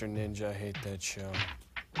 Master Ninja, I hate that show.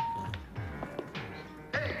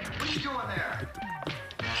 Hey, what are you doing there?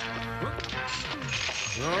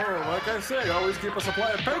 Oh, like I say, always keep a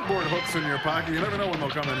supply of pegboard hooks in your pocket. You never know when they'll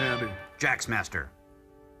come in handy. Jack's Master.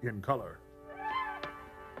 In color.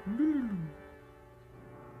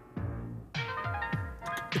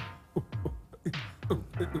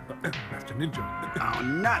 Master Ninja. Oh,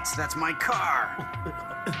 nuts! That's my car!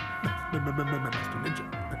 Master Ninja.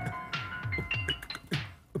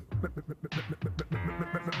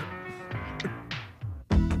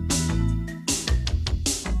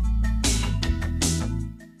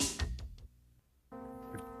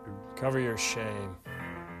 Cover your shame.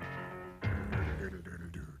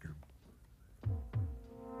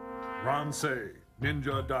 Francais,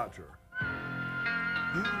 Ninja Dodger.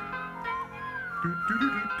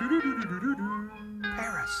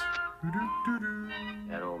 Paris.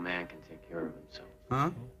 That old man can take care of himself. Huh?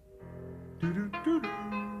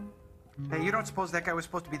 Hey, you don't suppose that guy was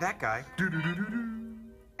supposed to be that guy?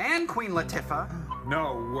 And Queen Latifah.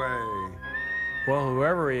 No way. Well,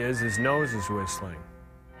 whoever he is, his nose is whistling.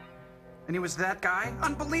 And he was that guy?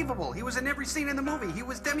 Unbelievable. He was in every scene in the movie. He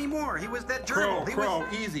was Demi Moore. He was that gerbil. Crow,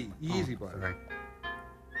 easy, buddy. Sorry.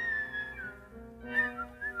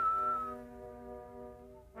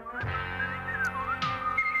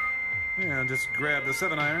 Yeah, just grab the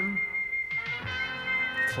 7-iron.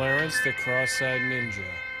 Clarence the Cross-Eyed Ninja.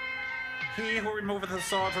 He who removeth the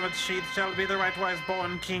sword from its sheath shall be the rightwise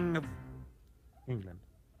born king of England.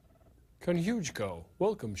 Conhujco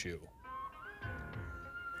welcomes you.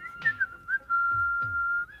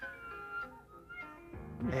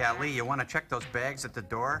 Hey, Ali, you want to check those bags at the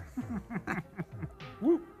door? I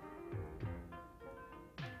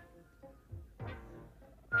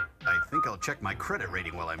think I'll check my credit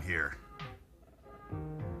rating while I'm here.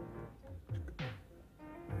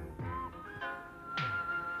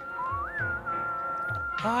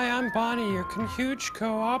 Hi, I'm Bonnie, your Conhujco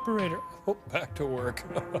operator. Oh, back to work.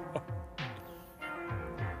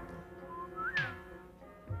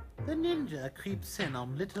 The ninja creeps in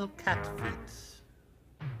on little cat feet.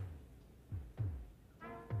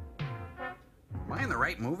 Am I in the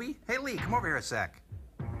right movie? Hey, Lee, come over here a sec.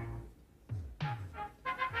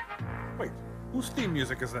 Wait, whose theme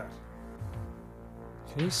music is that?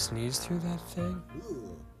 Can he sneeze through that thing?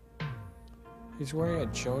 He's wearing a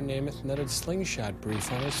Joe Namath netted slingshot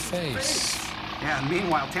brief on his face. Yeah, and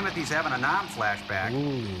meanwhile, Timothy's having a Nam flashback.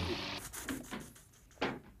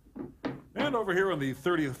 And over here on the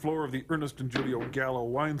 30th floor of the Ernest and Julio Gallo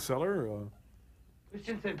wine cellar,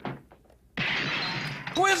 Christensen,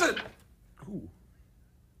 Who is it? Who?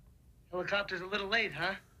 helicopter's a little late,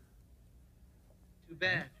 huh? Too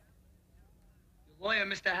bad. Your lawyer,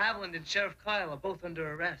 Mr. Haviland, and Sheriff Kyle are both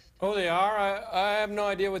under arrest. Oh, they are? I have no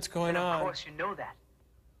idea what's going And on. of course you know that.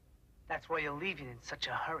 That's why you're leaving in such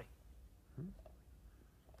a hurry.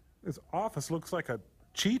 This office looks like a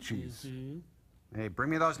Chi-Chi's. Hey,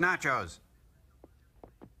 bring me those nachos.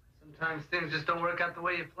 Sometimes things just don't work out the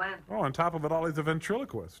way you planned. Oh, on top of it all, he's a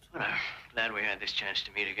ventriloquist. Well, glad we had this chance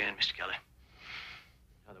to meet again, Mr. Kelly.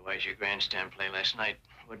 Otherwise, your grandstand play last night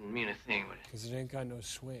wouldn't mean a thing, would it? Because it ain't got no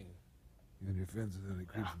swing. And your fence is any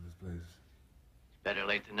creeps in this place. Better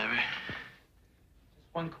late than never.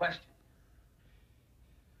 Just one question.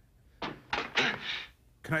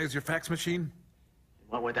 Can I use your fax machine?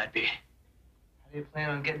 What would that be? How do you plan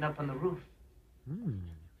on getting up on the roof? You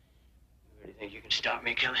really think you can stop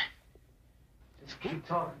me, Kelly? Just keep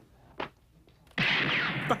talking.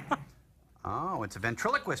 Oh, it's a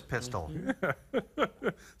ventriloquist pistol.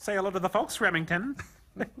 Say hello to the folks, Remington.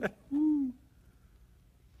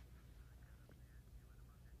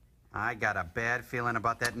 I got a bad feeling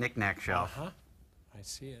about that knick-knack shelf. Uh-huh. I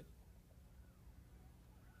see it.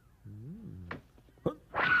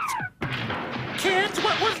 Kids,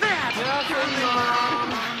 what was that?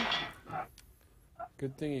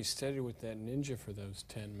 Good thing he stayed with that ninja for those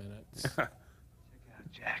 10 minutes. Check out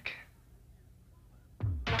Jack.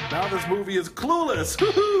 Now this movie is clueless.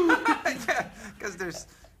 Yeah, because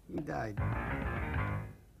he died.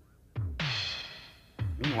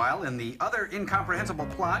 Meanwhile, in the other incomprehensible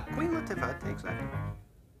plot, Queen Latifah takes a...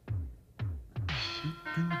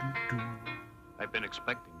 I've been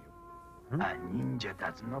expecting you. A ninja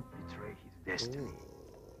does not betray his destiny.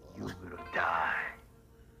 You will die.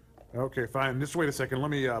 Okay, fine. Just wait a second. Let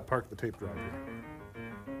me park the tape drive here.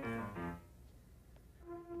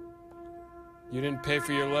 You didn't pay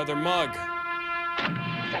for your leather mug.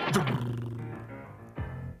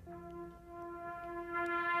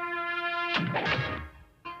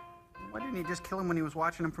 Why didn't he just kill him when he was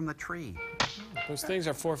watching him from the tree? Those things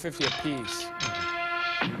are $4.50 a piece.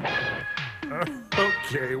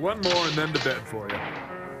 Okay, one more and then to bed for you.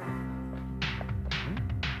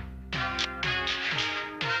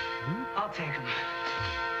 I'll take him.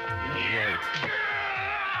 Right.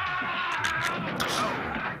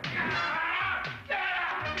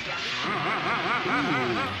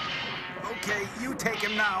 Okay, you take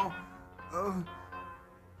him now.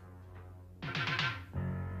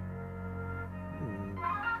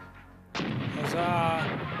 Huzzah!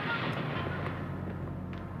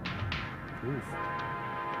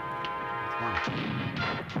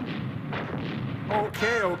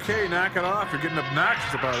 Okay, knock it off. You're getting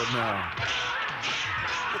obnoxious about it now.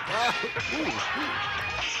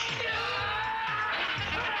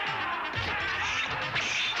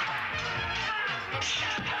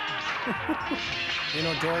 You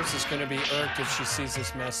know, Doris is going to be irked if she sees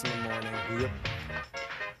this mess in the morning. Yep.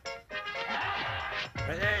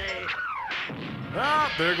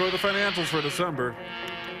 Ah, there go the financials for December.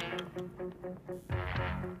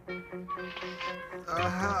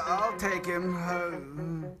 I'll take him.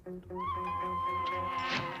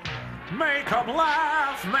 Make 'em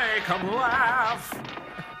laugh, make 'em laugh.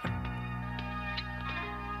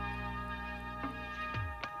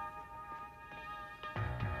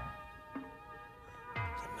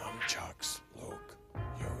 The nunchucks, Luke.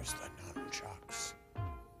 Use the nunchucks.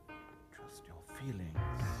 Trust your feelings.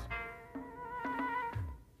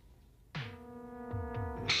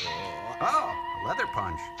 Oh, leather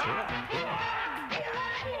punch.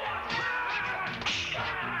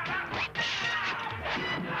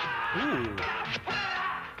 Ooh.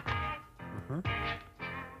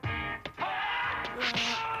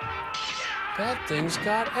 That thing's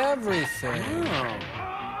got everything. Oh.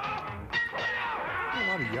 A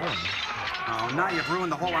lot of yelling. Oh, now you've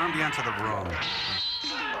ruined the whole ambience of the room.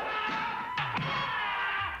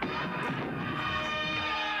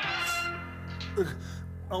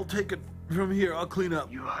 I'll take it from here. I'll clean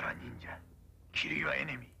up. You are a ninja. Kill your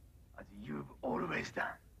enemy, as you've always done.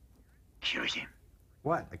 Kill him.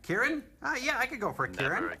 What, a Kieran? Yeah, I could go for a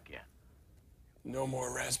Kieran. Never again. No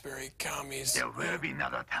more raspberry commies. There will be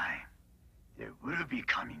another time. They will be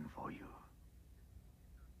coming for you.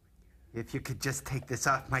 If you could just take this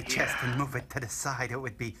off my chest and move it to the side, it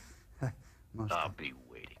would be most. I'll be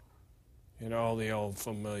waiting. In all the old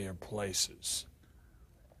familiar places.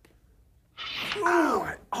 Oh,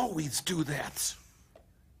 I always do that.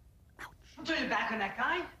 Don't turn your back on that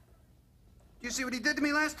guy. You see what he did to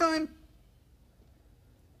me last time?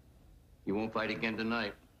 You won't fight again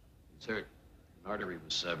tonight. It's hurt. An artery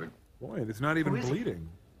was severed. Boy, it's not even bleeding.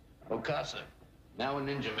 Okasa, now a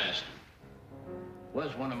ninja master.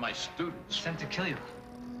 Was one of my students. Sent to kill you.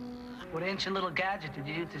 What ancient little gadget did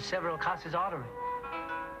you do to sever Okasa's artery?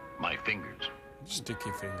 My fingers.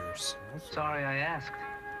 Sticky fingers. Sorry I asked.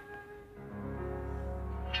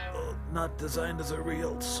 Not designed as a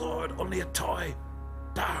real sword, only a toy.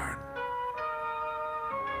 Darn.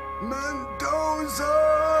 Mendoza!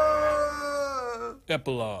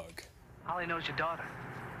 Epilogue. Holly knows your daughter.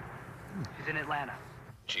 She's in Atlanta.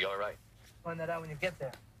 She all right? Find that out when you get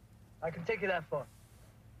there. I can take you that far.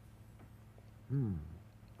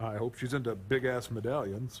 I hope she's into big-ass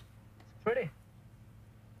medallions. Pretty.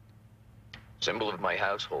 Symbol of my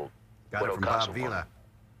household. Got What it from Okasa Bob Vila. wanted.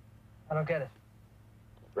 I don't get it.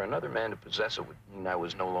 For another man to possess it would mean I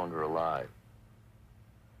was no longer alive.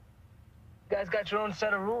 You guys got your own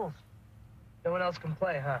set of rules. No one else can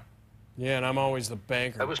play, huh? Yeah, and I'm always the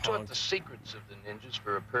banker. I was taught punk. the secrets of the ninjas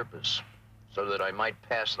for a purpose, so that I might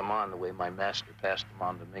pass them on the way my master passed them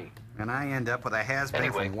on to me. And I end up with a has-been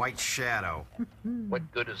Anyway. from White Shadow. What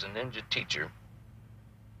good is a ninja teacher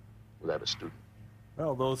without a student?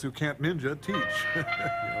 Well, those who can't ninja teach. You know what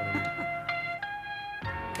I mean?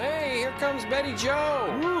 Hey, here comes Betty Joe.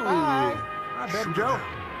 Ooh. Hi. Hi, Betty Joe.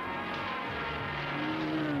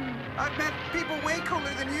 I've met people way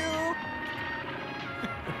cooler than you.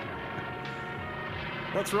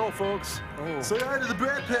 Let's roll, folks. Oh. Say hi to the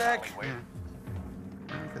Brat Pack. For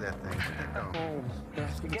that thing. Oh, yeah, I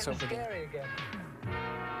think it's Getting over there. scary again.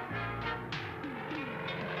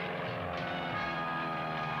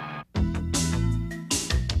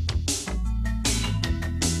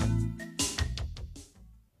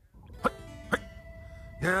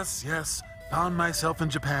 Yes, yes. Found myself in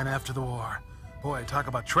Japan after the war. Boy, talk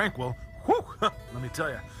about tranquil. Whew, let me tell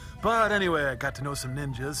you. But anyway, I got to know some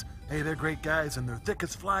ninjas. Hey, they're great guys, and they're thick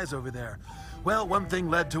as flies over there. Well, one thing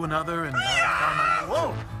led to another, and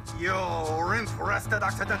Whoa! Yo, rinse rested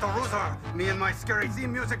accidental ruser. Me and my scary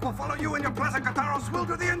theme music will follow you and your classic guitaros will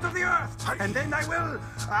to the ends of the earth. And then I will...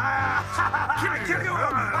 kill you!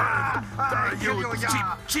 you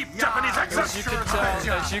cheap Japanese accent!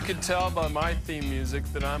 As you can tell by my theme music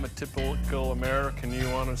that I'm a typical American. You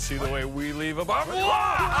want to see the way we leave about...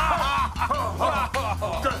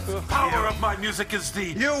 The power of my music is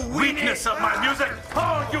the weakness of my music.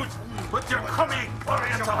 Oh, you with your crummy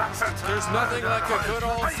Oriental accent. There's nothing like a good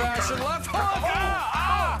old-fashioned left hook.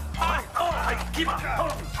 Keep up.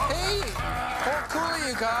 Hey, how cool are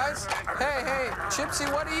you guys? Hey, Chipsy,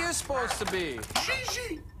 what are you supposed to be?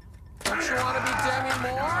 Don't you want to be Demi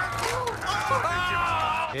Moore?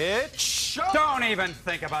 It's show. Don't even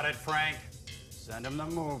think about it, Frank. Send him the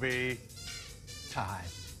movie. Time.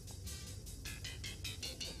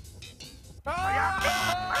 Oh,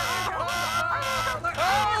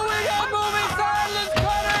 we got movie stars! Let's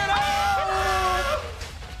cut it out!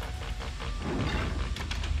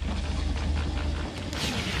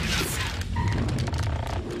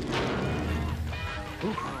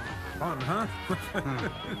 Ooh, fun, huh?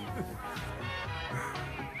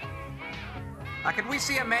 Could we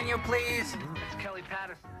see a menu, please? That's Kelly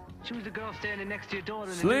Patterson. She was the girl standing next to your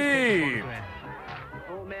daughter in the Sleep. newspaper photograph.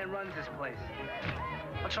 The old man runs this place.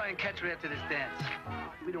 I'll try and catch her after this dance.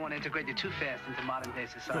 We don't want to integrate you too fast into modern-day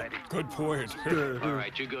society. Good point. All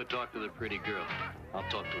right, you go talk to the pretty girl. I'll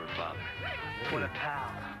talk to her father. What a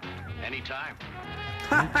pal. Anytime.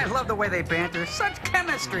 I love the way they banter. Such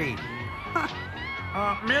chemistry.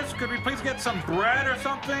 Miss, could we please get some bread or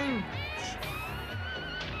something?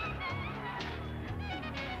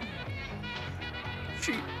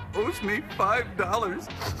 She owes me $5.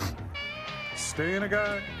 Staying a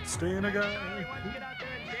guy, staying a guy.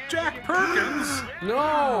 Jack Perkins?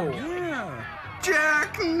 No! Yeah.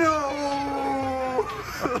 Jack, no!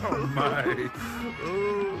 Oh, my.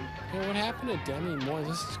 Hey, what happened to Demi Moore?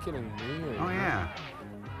 This is getting weird. Oh, yeah.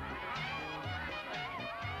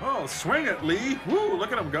 Oh, swing it, Lee. Woo,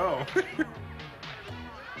 look at him go.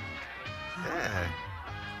 Yeah.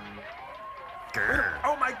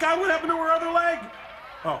 Oh, my God, what happened to her other leg?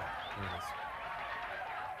 Oh, there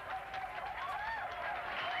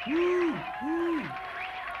it is. Woo, woo.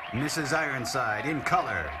 Mrs. Ironside in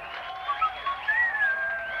color.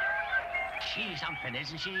 She's something,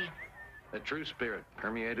 isn't she? A true spirit,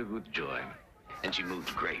 permeated with joy. And she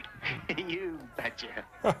moves great. You betcha.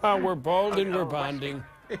 We're bold and we're bonding.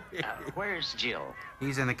 Where's Jill?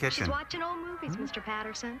 He's in the kitchen. She's watching old movies, Mr.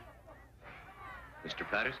 Patterson. Mr.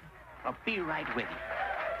 Patterson? I'll be right with you.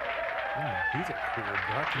 Oh, he's a cool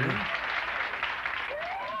duck.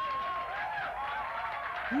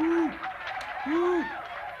 Woo, woo.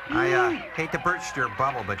 I hate to burst your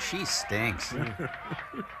bubble, but she stinks. Moves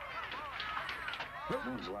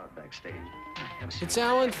a lot backstage. It's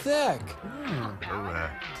Alan Thicke.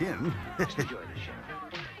 Tim. Just enjoy the show.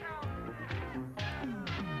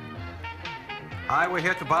 We're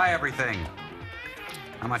here to buy everything.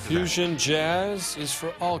 How much Fusion jazz is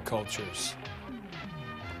for all cultures.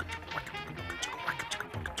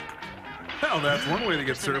 Well, that's one way to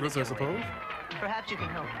get service, I suppose. Perhaps you can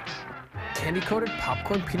help us. Candy-coated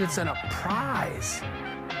popcorn peanuts and a prize.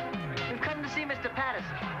 We've come to see Mr.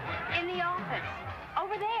 Patterson. In the office.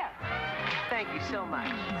 Over there. Thank you so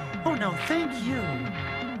much. Oh, no, thank you.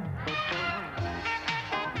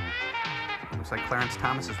 Looks like Clarence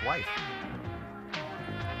Thomas's wife.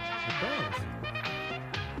 It does.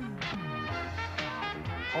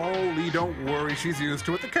 Oh, Lee, don't worry. She's used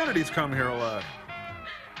to it. The Kennedys come here a lot.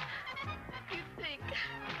 You'd think,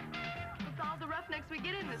 with all the roughnecks we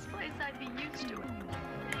get in this place, I'd be used to it.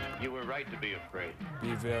 You were right to be afraid.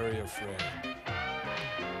 Be very afraid.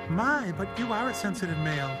 My, but you are a sensitive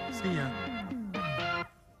male. See ya.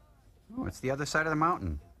 Oh, it's the other side of the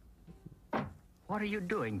mountain. What are you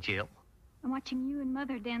doing, Jill? I'm watching you and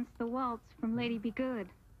Mother dance the waltz from Lady Be Good.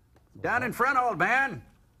 Down in front, old man.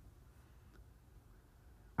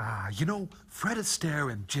 Ah, you know, Fred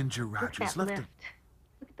Astaire and Ginger Look Rogers at that left lift.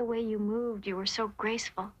 Look at the way you moved. You were so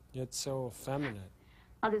graceful. Yet so effeminate.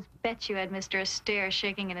 I'll just bet you had Mr. Astaire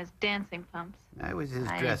shaking in his dancing pumps. I was his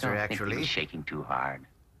I dresser, don't think actually. he was shaking too hard.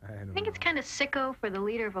 I think it's kind of sicko for the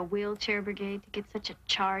leader of a wheelchair brigade to get such a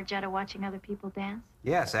charge out of watching other people dance.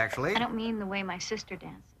 Yes, actually. I don't mean the way my sister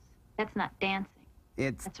dances. That's not dancing.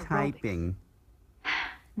 It's That's aerobics. typing.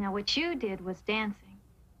 Now, what you did was dancing.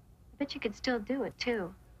 I bet you could still do it,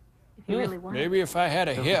 too, if you really wanted. Maybe if I had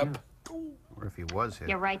a hip. Or if he was hip.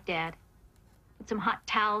 You're right, Dad. Put some hot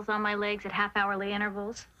towels on my legs at half-hourly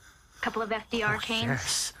intervals. A couple of FDR canes.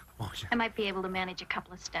 Yes. Oh, yeah. I might be able to manage a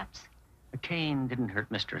couple of steps. A cane didn't hurt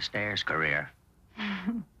Mr. Astaire's career.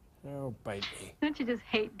 Oh, bite me. Don't you just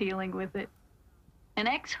hate dealing with it? An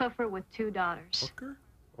ex-hoofer with 2 daughters. Hooker?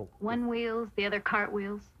 Oh, One wheels, the other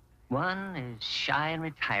cartwheels. One is shy and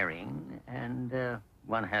retiring, and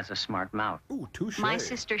one has a smart mouth. Ooh, touche. My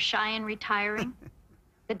sister shy and retiring.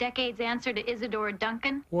 The decade's answer to Isadora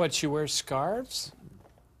Duncan. What, she wears scarves?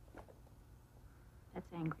 That's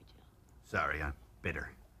angry, Jill. Sorry, I'm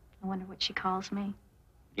bitter. I wonder what she calls me.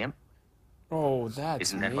 Gimp? Oh, that's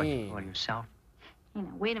Isn't that what you mean. call yourself? You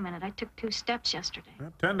know, wait a minute. I took 2 steps yesterday.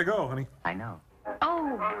 10 to go, honey. I know.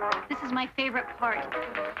 Oh, this is my favorite part.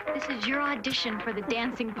 This is your audition for the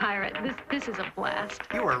Dancing Pirate. This is a blast.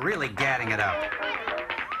 You were really gadding it up.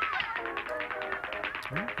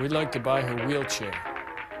 We'd like to buy her wheelchair.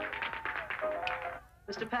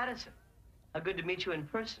 Mr. Patterson, how good to meet you in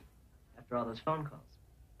person after all those phone calls.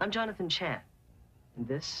 I'm Jonathan Chan, and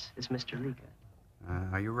this is Mr. Lika.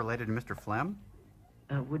 Are you related to Mr. Flem?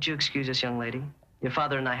 Would you excuse us, young lady? Your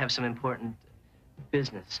father and I have some important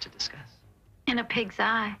business to discuss. In a pig's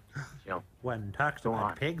eye. Jill, One talks Go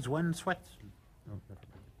about on. pigs, one sweats.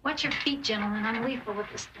 Watch your feet, gentlemen. I'm lethal with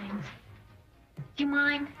this thing. Do you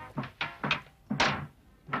mind?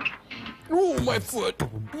 Oh, my foot.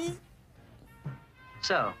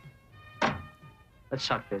 So, let's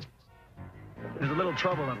talk business. There's a little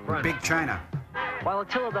trouble up front. Big China. While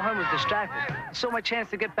Attila the Hun was distracted, I saw my chance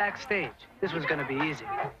to get backstage. This was gonna be easy.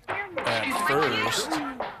 At first.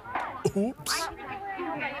 Oops.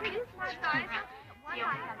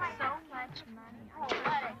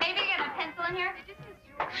 Maybe you got a pencil in here?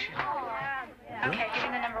 Okay, give me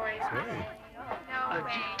the number where you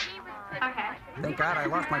Okay. Thank God I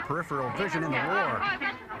lost my peripheral vision in the war.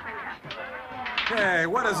 Hey,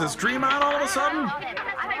 what is this, dream on all of a sudden?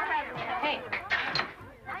 Hey.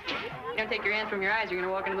 You don't take your hands from your eyes, you're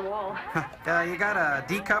gonna walk into the wall. You got a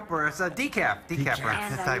D cup or it's a decaf? Decaf,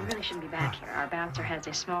 right? And you really shouldn't be back here. Our bouncer has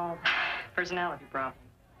a small personality problem.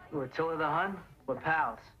 Who, Attila the Hun? We're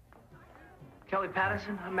pals. Kelly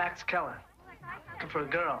Patterson, I'm Max Keller. Looking for a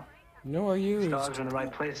girl. No, are you? Stars are in the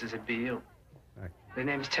right places, it'd be you. Her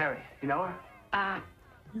name's Terry. You know her?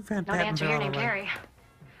 You Van Don't answer your name, Patten Terry.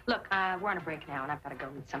 Look, we're on a break now, and I've got to go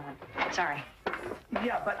meet someone. Sorry.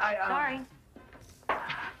 Yeah, but I, Sorry.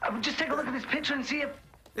 Just take a look at this picture and see if...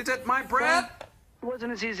 Is it my breath? It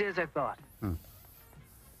wasn't as easy as I thought. And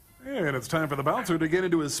it's time for the bouncer to get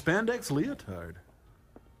into his spandex leotard.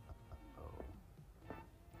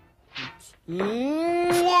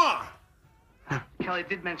 Mwah! Kelly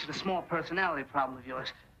did mention a small personality problem of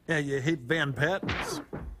yours. Yeah, you hate Van Pattens.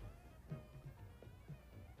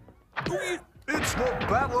 It's the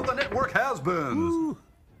battle of the network has-beens.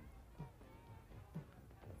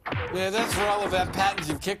 Yeah, that's for all of that patents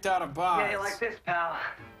you've kicked out of bars. Yeah, you like this, pal.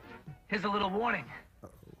 Here's a little warning.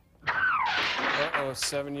 Uh-oh,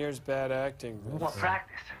 7 years bad acting. More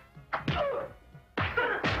practice.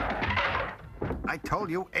 I told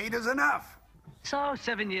you 8 is enough. So,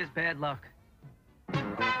 7 years bad luck.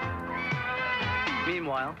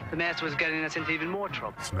 Meanwhile, the master was getting us into even more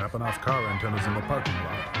trouble. Snapping off car antennas in the parking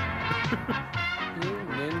lot. You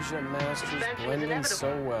ninja masters blend in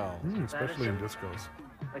so well. Especially in discos.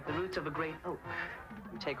 Like the roots of a great oak.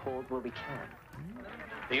 We take hold where we can.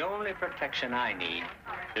 The only protection I need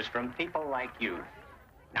is from people like you.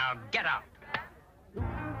 Now get out.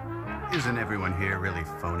 Isn't everyone here really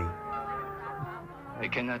phony? I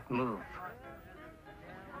cannot move.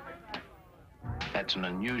 That's an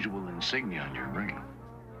unusual insignia on your ring.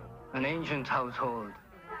 An ancient household,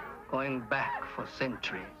 going back for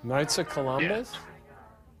centuries. Knights of Columbus? Yes,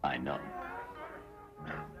 I know.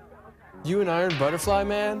 You an Iron Butterfly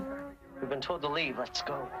Man? We've been told to leave. Let's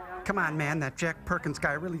go. Come on, man. That Jack Perkins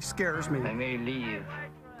guy really scares me. I may leave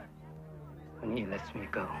when he lets me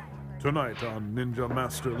go. Tonight on Ninja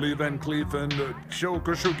Master Lee Van Cleef and Joe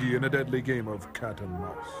Koshugi in a deadly game of cat and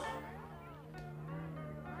mouse.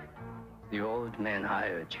 The old man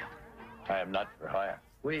hired you. I am not for hire.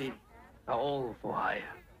 We are all for hire.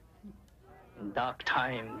 In dark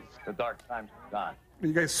times. The dark times are gone. Are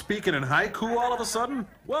you guys speaking in haiku all of a sudden?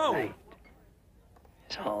 Whoa! Night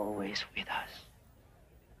is always with us.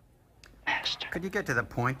 Master. Could you get to the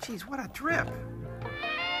point? Jeez, what a trip.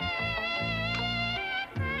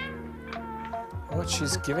 What,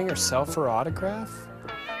 she's giving herself her autograph?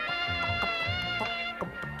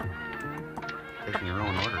 Taking your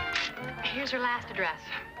own order. Here's her last address.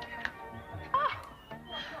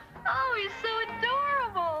 Oh, he's so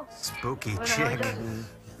adorable. Spooky Well, now, chick.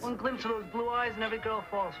 One glimpse of those blue eyes and every girl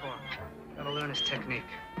falls for him. Gotta learn his technique.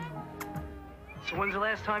 So when's the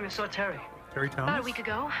last time you saw Terry? Terry About a Thomas? week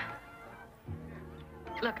ago.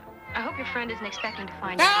 Look, I hope your friend isn't expecting to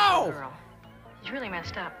find Ow! out the girl. She's really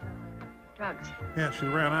messed up. Drugs. Yeah, she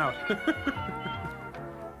ran out.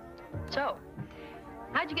 So,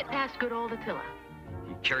 how'd you get past good old Attila?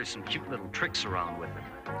 He carries some cute little tricks around with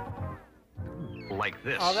him. Like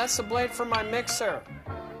this. Oh, that's the blade for my mixer.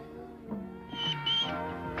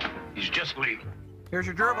 He's just leaving. Here's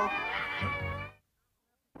your gerbil.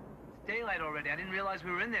 It's daylight already. I didn't realize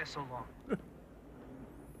we were in there so long.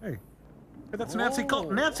 Hey, that's Nancy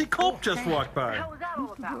Culp. Nancy Culp just walked by. What the hell was that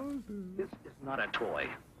all about? This is not a toy.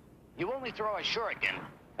 You only throw a shuriken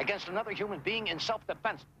against another human being in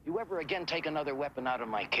self-defense. You ever again take another weapon out of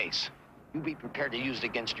my case, you be prepared to use it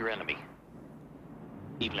against your enemy.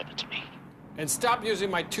 Even if it's me. And stop using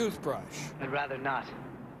my toothbrush. I'd rather not.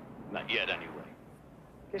 Not yet, anyway.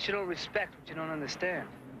 Guess you don't respect what you don't understand.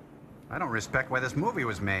 I don't respect why this movie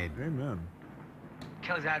was made. Amen.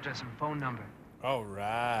 Kelly's address and phone number. All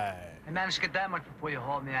right. I managed to get that much before you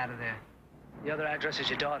hauled me out of there. The other address is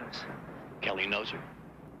your daughter's. Kelly knows her.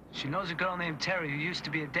 She knows a girl named Terry who used to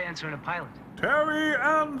be a dancer and a pilot. Terry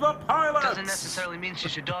and the Pilots! Doesn't necessarily mean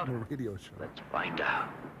she's your daughter. Radio show. Let's find out.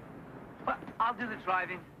 But I'll do the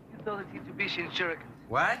driving. fill the Mitsubishi and shurikens.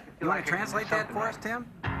 What? You want like to it, translate that for us, Tim?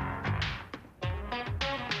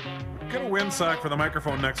 Get a windsock for the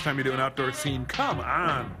microphone next time you do an outdoor scene. Come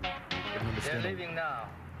on. They're leaving now.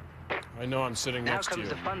 I know I'm sitting Now next to comes you.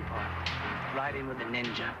 the fun part. Riding with a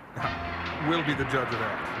ninja. We'll be the judge of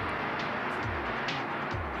that.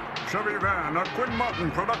 Chevy Van, a Quinn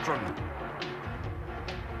Martin production.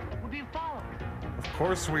 We're being followed. Of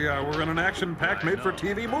course we are. We're in an action-packed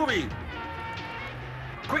made-for-TV movie.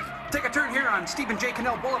 Quick, take a turn here on Stephen J.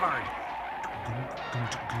 Cannell Boulevard.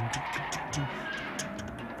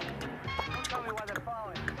 Tell me why they're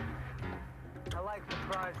following. I like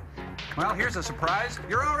surprises. Well, here's a surprise.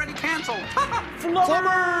 You're already canceled.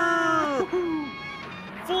 Flubber!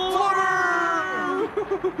 Flubber!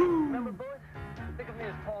 Remember, boys? Think of me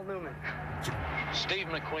as Paul Newman. Steve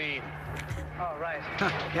McQueen. Oh, right.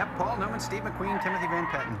 Yep, Paul Newman, Steve McQueen, Timothy Van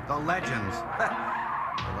Patten. The legends.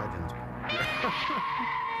 The legends.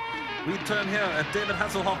 We turn here at David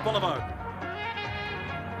Hasselhoff Boulevard.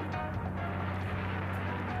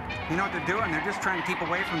 You know what they're doing? They're just trying to keep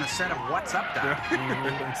away from the set of What's Up, Doc.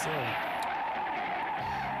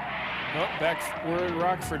 Oh, we're in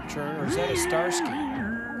Rockford turn, or is that a Starsky? Who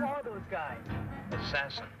are those guys?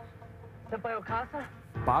 Assassin. Sent by Okasa?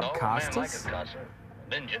 Bob No, a man Costas? like Akasa.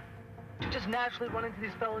 Ninja. You just naturally run into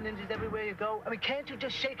these fellow ninjas everywhere you go? I mean, can't you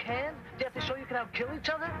just shake hands? Do you have to show you can outkill each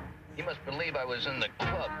other? He must believe I was in the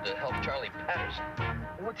club to help Charlie Patterson.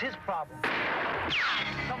 What's his problem?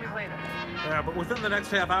 Tell me later. Yeah, but within the next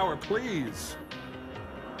half hour, please.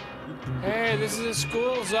 Hey, this is a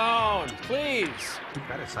school zone. Please.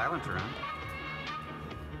 Got a silencer on.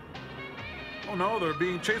 Oh no, they're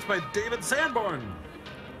being chased by David Sanborn.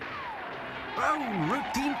 Oh,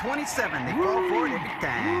 routine 27. They fall for it every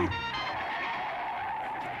time.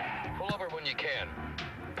 Pull over when you can.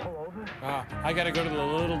 Pull over? I gotta go to the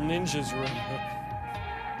little ninjas room.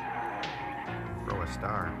 Throw a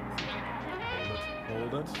star.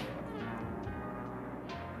 Hold it.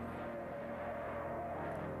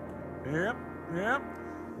 Yep.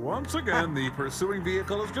 Once again, the pursuing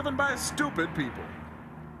vehicle is driven by stupid people.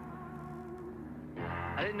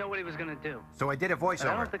 I didn't know what he was gonna do. So I did a And I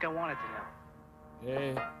voiceover. don't think I wanted to know.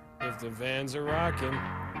 Hey, if the vans are rocking.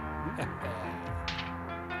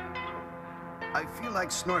 I feel like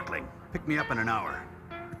snorkeling. Pick me up in an hour.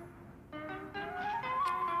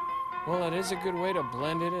 Well, it is a good way to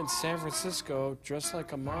blend in San Francisco, dressed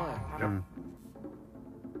like a mime. Yep.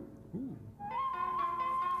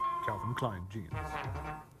 Calvin Klein jeans.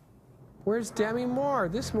 Where's Demi Moore?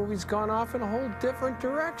 This movie's gone off in a whole different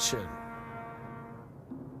direction.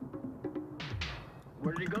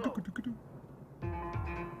 Where did he go?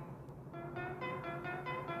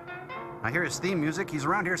 I hear his theme music. He's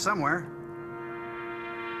around here somewhere.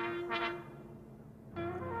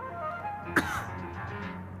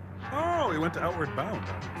 Oh, he went to Outward Bound.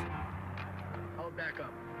 I'll back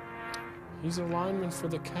up. He's a lineman for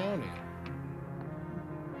the county.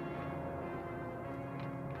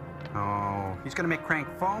 Oh, he's gonna make crank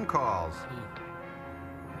phone calls.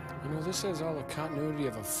 You know, this has all the continuity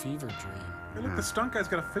of a fever dream. Hey, look, the stunt guy's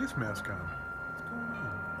got a face mask on.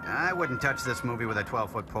 I wouldn't touch this movie with a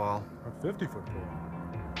 12-foot pole. A 50-foot pole.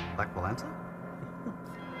 Like Valenza?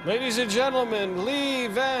 Ladies and gentlemen, Lee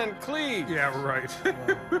Van Cleef. Yeah, right.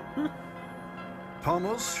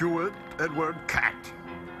 Thomas Hewitt Edward Cat.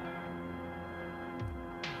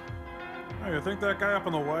 Hey, you think that guy up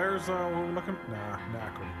on the wires looking? Nah,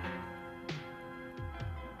 couldn't.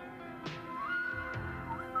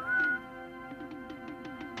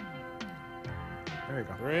 There you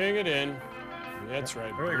go. Bring it in. That's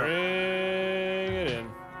right. There you go. Bring it in.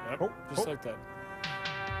 Yep, Oh, just oh. like that.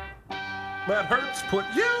 That hurts. Put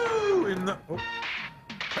you in the. Oh.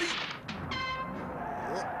 Hey.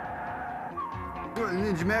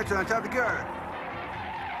 Ninja match on top of the car.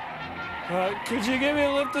 Could you give me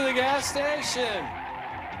a lift to the gas station?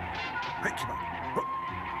 Hey, come on.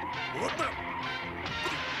 What the?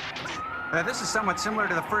 This is somewhat similar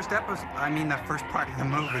to the first episode. I mean, the first part of the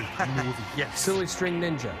movie. Yes. Silly String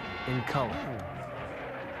Ninja in color.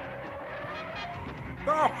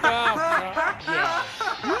 Oh. Yeah.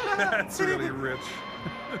 That's really rich.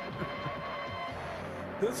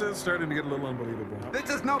 This is starting to get a little unbelievable. This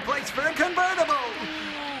is no place for a convertible.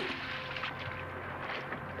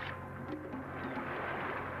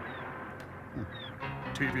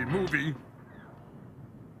 TV movie.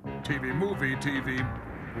 TV movie. TV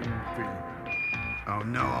movie. Oh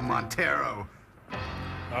no, a Montero.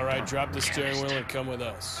 All right, drop the steering wheel and come with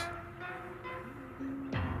us.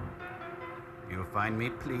 You find me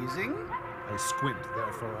pleasing? I squint,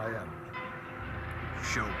 therefore I am.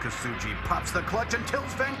 Sho Kasuji pops the clutch and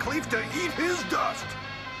tells Van Cleef to eat his dust.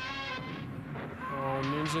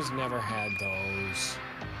 Ninjas never had those.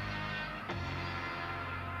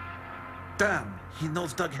 Damn, he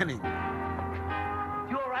knows Doug Henning.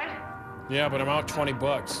 You all right? Yeah, but I'm out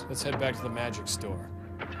 $20. Let's head back to the magic store.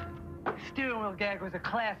 Steering wheel gag was a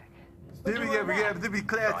classic. Steering wheel gag would be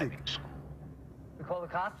classic. We call the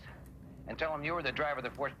cops? And tell them you were the driver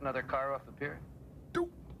that forced another car off the pier?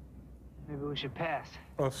 Maybe we should pass.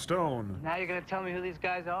 A stone. Now you're gonna tell me who these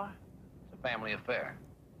guys are? It's a family affair.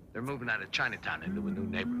 They're moving out of Chinatown into a new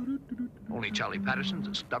neighborhood. Only Charlie Patterson's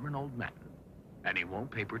a stubborn old man, and he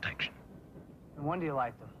won't pay protection. No wonder you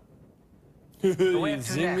like them. You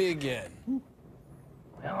zing me again.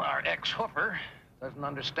 Well, our ex-hoofer doesn't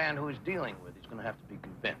understand who he's dealing with. He's gonna have to be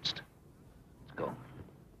convinced. Let's go.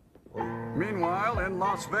 Meanwhile, in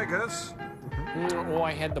Las Vegas. Oh,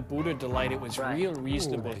 I had the Buddha delight. It was real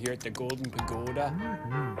reasonable here at the Golden Pagoda.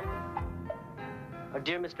 Our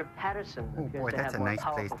dear Mr. Patterson Oh, appears boy, to that's have a more nice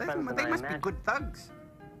place. powerful friends than They I must be imagined. good thugs.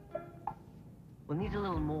 We'll need a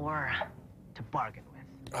little more to bargain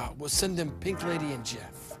with. We'll send them Pink Lady and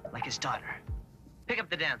Jeff. Like his daughter. Pick up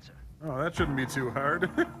the dancer. Oh, that shouldn't be too hard.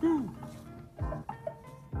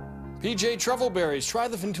 PJ Truffleberries, try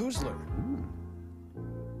the Ventuzler.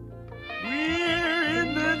 We're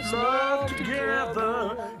in this love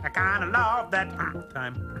together. I kinda love that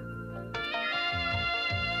time.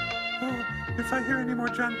 Oh, if I hear any more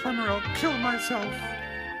John Plummer, I'll kill myself.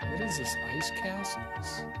 What is this, Ice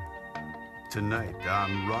Castles? Tonight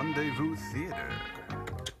on Rendezvous Theater.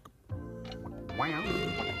 Wow.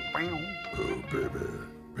 Oh, baby.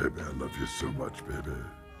 Baby, I love you so much, baby.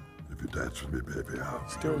 If you dance with me, baby, I'll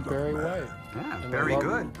It's doing very well. well. Yeah, very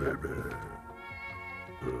good. Baby.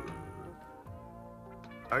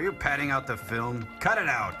 Are you padding out the film? Cut it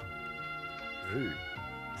out. Hey,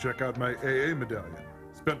 check out my AA medallion.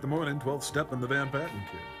 Spent the morning 12-step in the Van Patten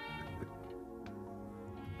kid.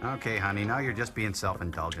 Okay, honey, now you're just being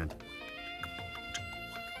self-indulgent.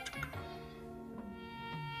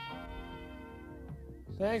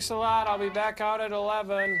 Thanks a lot. I'll be back out at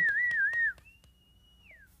 11.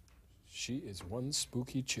 She is one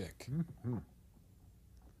spooky chick.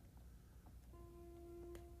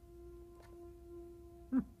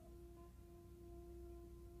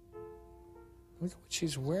 Look at what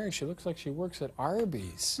she's wearing. She looks like she works at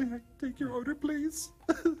Arby's. May I take your order, please?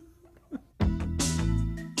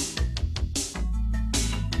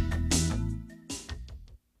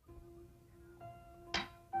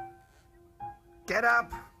 Get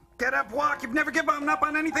up! Get up, walk! You've never given up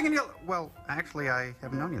on anything in your... Well, actually, I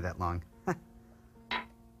haven't known you that long.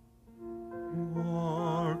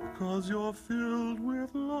 Walk 'cause you're filled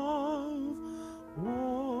with love.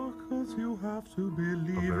 Walk 'cause you have to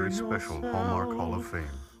believe A very in special yourself. Hallmark Hall of Fame.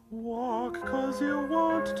 Walk 'cause you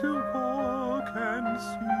want to walk and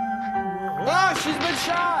see. Ah, she's been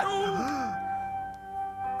shot!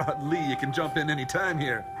 Lee, you can jump in any time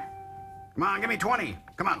here. Come on, give me 20.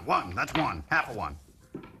 Come on, one. That's one. Half of one.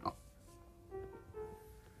 Oh.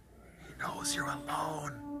 He knows you're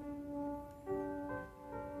alone.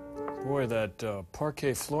 Boy, that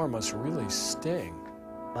parquet floor must really sting.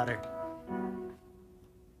 Butter.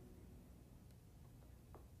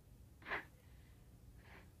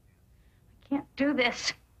 I can't do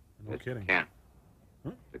this. No kidding. Can't.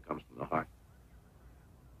 It comes from the heart.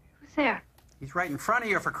 Who's there? He's right in front of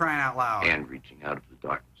you, for crying out loud. And reaching out of the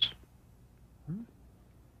darkness.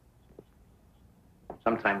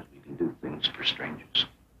 Sometimes we can do things for strangers.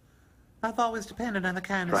 I've always depended on the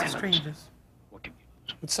kindness Try of not. strangers. What can you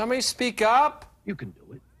lose? Would somebody speak up? You can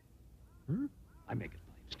do it. I make it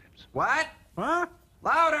 5 steps. What? Huh?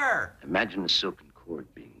 Louder! Imagine a silken cord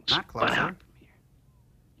being Not spun closer. out from here.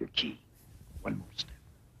 Your key. One more step.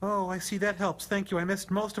 Oh, I see. That helps. Thank you. I missed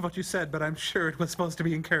most of what you said, but I'm sure it was supposed to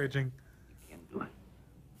be encouraging. You can do it.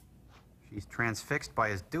 She's transfixed by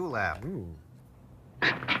his dewlap.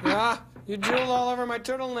 Ah, you drooled all over my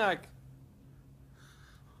turtleneck.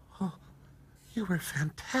 Oh, you were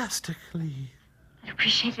fantastically... I'd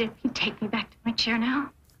appreciate it if you'd take me back to my chair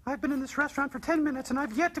now. I've been in this restaurant for 10 minutes and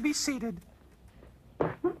I've yet to be seated.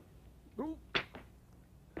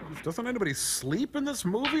 Doesn't anybody sleep in this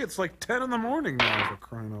movie? It's like 10 in the morning now, for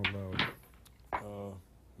crying out loud.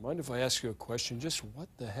 Mind if I ask you a question? Just what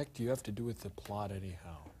the heck do you have to do with the plot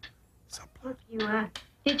anyhow? Hope you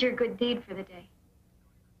did your good deed for the day.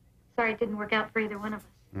 Sorry it didn't work out for either one of us.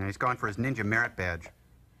 Yeah, he's gone for his ninja merit badge.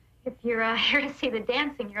 If you're here to see the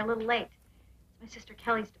dancing, you're a little late. It's my sister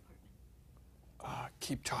Kelly's department.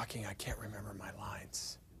 Keep talking. I can't remember my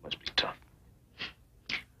lines. Must be tough.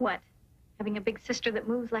 What? Having a big sister that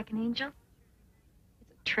moves like an angel?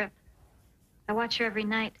 It's a trip. I watch her every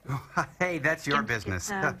night. Hey, that's your It's business.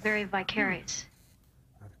 very vicarious.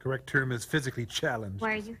 Correct term is physically challenged.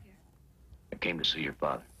 Why are you here? I came to see your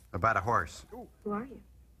father. About a horse. Who are you?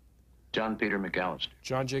 John Peter McAllister.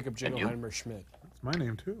 John Jacob And you? Jingleheimer Schmidt. That's my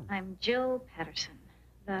name, too. I'm Jill Patterson.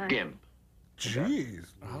 The... Gimp. Jeez.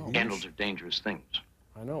 Oh. Handles are dangerous things.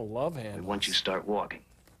 I know, love And handles. once you start walking,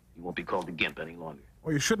 you won't be called a gimp any longer.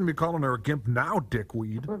 Well, you shouldn't be calling her a gimp now,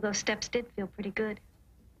 dickweed. Well, those steps did feel pretty good.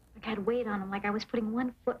 Like I had weight on them, like I was putting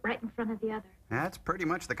one foot right in front of the other. That's pretty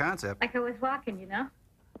much the concept. Like I was walking, you know?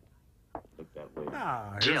 Look that way. Ah,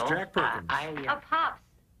 here's Jill, Jack Perkins. Oh, Pops.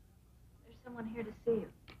 There's someone here to see you.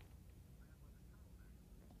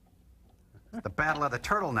 The Battle of the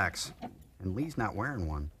Turtlenecks. And Lee's not wearing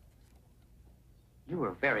one. You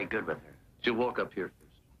were very good with her. She'll walk up here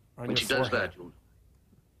first. On When your she does forehead. that, you'll know.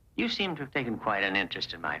 You seem to have taken quite an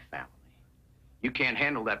interest in my family. You can't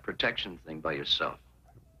handle that protection thing by yourself.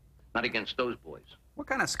 Not against those boys. What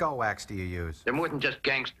kind of skull wax do you use? They're more than just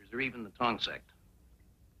gangsters. They're even the Tong sect.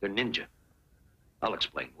 They're ninja. I'll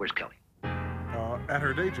explain. Where's Kelly? At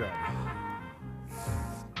her day job.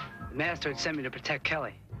 The master had sent me to protect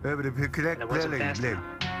Kelly. Correct. I wasn't fast enough.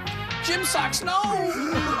 Jim Socks, no!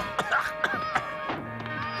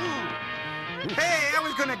 Hey, I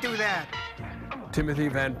was gonna do that. Timothy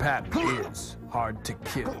Van Patten is hard to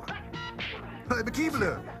kill. Look at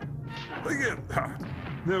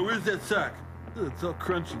now, where's that sock? It's all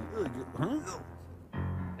crunchy. Huh?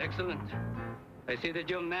 Excellent. I see that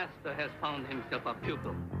your master has found himself a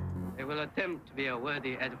pupil. I will attempt to be a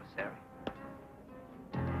worthy adversary.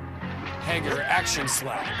 Hager action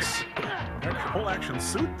slacks. Whole action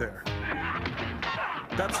suit there.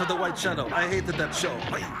 That's for the White Shadow. I hated that show.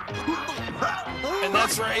 And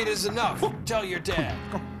that's for 8 is enough. Tell your dad.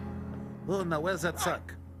 Oh, now where's that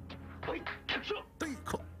sock?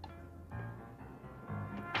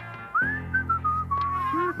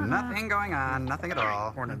 Nothing going on, nothing at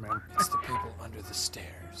all. Morning, man. It's the people under the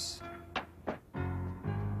stairs.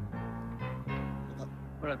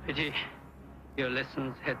 What a pity. Your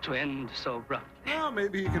lessons had to end so abruptly. Well,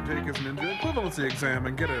 maybe he can take his ninja equivalency exam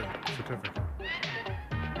and get a certificate.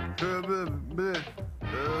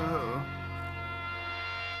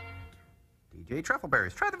 DJ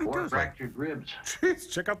Truffleberries, try the Four Vitusa. fractured ribs. Jeez,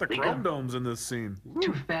 check out the chrome domes in this scene.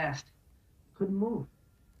 Too fast. Couldn't move.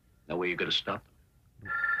 No way you're gonna stop them.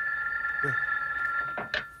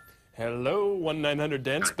 Hello, 1-900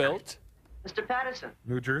 Dance Belt. Mr. Patterson,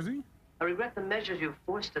 New Jersey? I regret the measures you've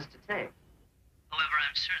forced us to take. However,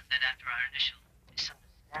 I'm certain that after our initial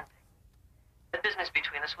misunderstanding, the business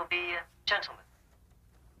between us will be gentlemen.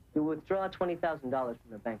 You withdraw $20,000 from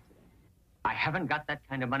the bank today. I haven't got that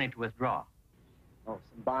kind of money to withdraw. Oh,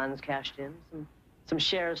 some bonds cashed in, some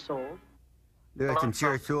shares sold. Yeah, some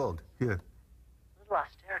shares sold. Yeah. A little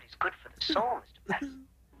austerity is good for the soul, Mr. Patterson.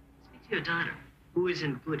 Speak to your daughter, who is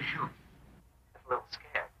in good health. I'm a little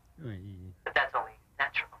scared, but that's only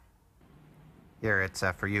natural. Here, it's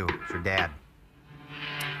for you. It's your dad.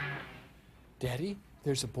 Daddy,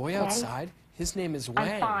 there's a boy outside. His name is Wang.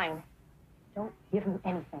 I'm fine. Don't give him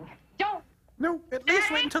anything. Don't! No, at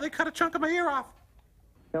least wait until they cut a chunk of my ear off.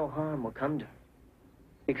 No harm will come to her.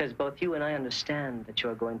 Because both you and I understand that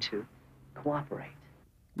you're going to cooperate.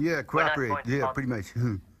 Yeah, cooperate. going to Yeah, talk. pretty much.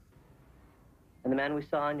 And the man we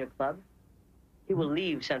saw in your club, he will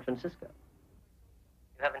leave San Francisco.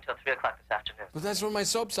 You have until 3 o'clock this afternoon. But that's when my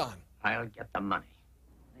soap's on. I'll get the money.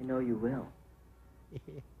 I know you will.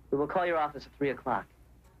 We will call your office at 3 o'clock.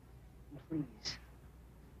 And please,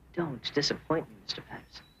 don't disappoint me, Mr.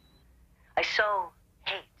 Patterson. I so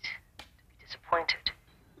hate to be disappointed.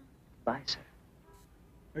 Bye, sir.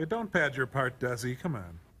 Hey, don't pad your part, Desi. Come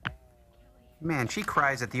on. Man, she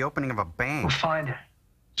cries at the opening of a bank. We'll find her.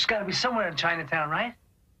 She's got to be somewhere in Chinatown, right?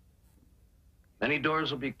 Many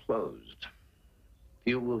doors will be closed.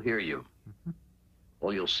 Few will hear you.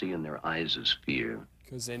 All you'll see in their eyes is fear.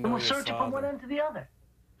 Because they And know we'll your search her from one father. end to the other.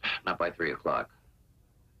 Not by 3 o'clock.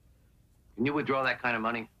 Can you withdraw that kind of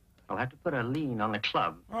money? I'll have to put a lien on the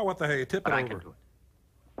club. Oh, what the hell? You tip it But I over. can do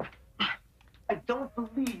it. I don't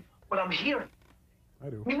believe what I'm hearing. I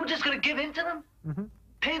do. You were just going to give in to them? Mm-hmm.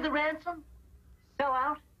 Pay the ransom? Sell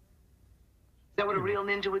out? Is that what a real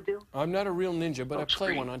ninja would do? I'm not a real ninja, but I play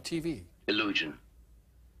scream. one on TV. Illusion.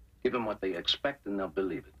 Give them what they expect and they'll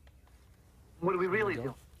believe it. What do we really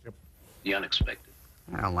do? The unexpected.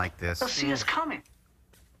 I don't like this. They'll see us coming.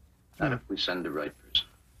 Not if we send the right person.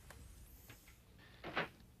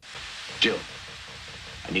 Jill,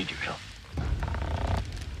 I need your help.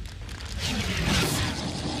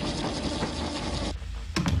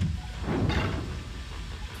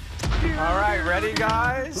 All right, ready,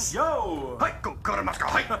 guys? Yo! Hi, go.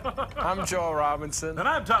 I'm Joe Robinson. And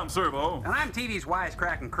I'm Tom Servo. And I'm TV's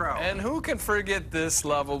wisecracking crow. And who can forget this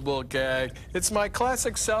lovable gag? It's my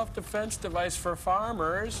classic self-defense device for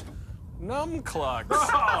farmers, Numclucks.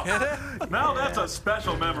 Oh, Get it? now that's a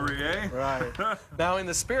special memory, eh? Right. Now, in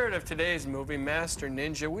the spirit of today's movie, Master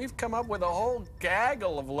Ninja, we've come up with a whole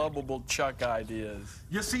gaggle of lovable Chuck ideas.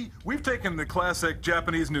 You see, we've taken the classic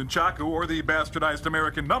Japanese nunchaku or the bastardized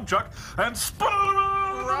American nunchuck and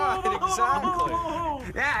Right,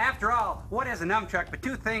 exactly. Yeah, after all, what is a nunchuck but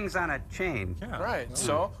two things on a chain? Yeah. Right.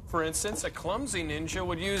 So, for instance, a clumsy ninja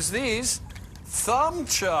would use these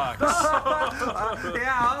thumbchucks.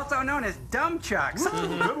 Yeah, also known as dumb chucks.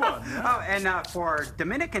 Good one. Yeah. Oh, and for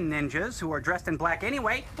Dominican ninjas who are dressed in black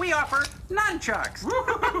anyway, we offer nunchucks.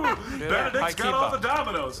 Benedict's got all the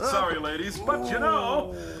dominoes. Sorry, ladies. But you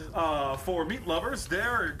know, for meat lovers,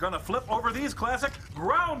 they're gonna flip over these classic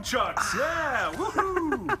ground chucks. Yeah,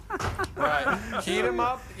 woohoo! Right. Heat 'em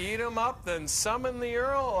up, eat 'em up, then summon the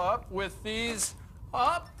Earl up with these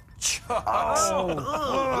up chucks.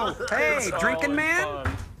 Oh. Hey, It's drinking all man?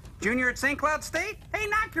 fun. Junior at St. Cloud State? Hey,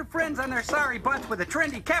 knock your friends on their sorry butts with a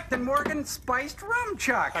trendy Captain Morgan spiced rum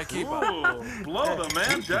chuck. I keep Ooh, blow the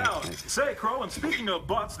man down. Say, Crow, and speaking of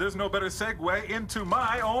butts, there's no better segue into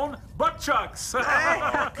my own butt chucks. That's a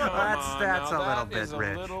little that bit is a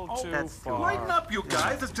rich. little Oh, too that's far. Lighten up, you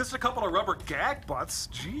guys. It's just a couple of rubber gag butts.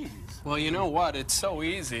 Jeez. Well, you know what? It's so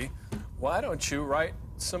easy. Why don't you write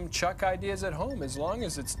some Chuck ideas at home, as long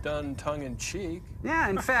as it's done tongue-in-cheek? Yeah,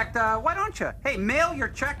 in fact, why don't you? Hey, mail your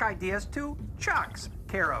Chuck ideas to Chucks,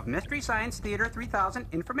 care of Mystery Science Theater 3000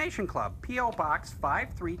 Information Club, P.O. Box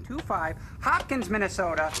 5325, Hopkins,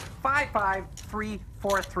 Minnesota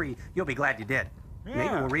 55343. You'll be glad you did. Yeah.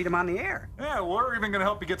 Maybe we'll read them on the air. Yeah, we're even going to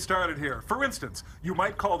help you get started here. For instance, you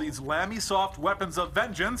might call these lammy soft weapons of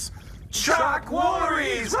vengeance Chuck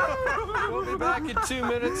Wooleries! We'll be back in 2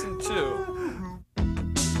 minutes and 2.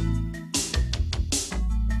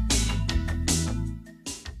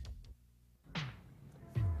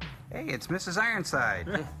 Hey, it's Mrs.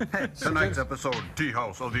 Ironside. Tonight's episode, Tea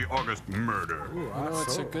House of the August Murder. You know,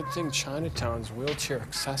 it's a good thing Chinatown's wheelchair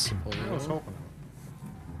accessible. You I was know? hoping.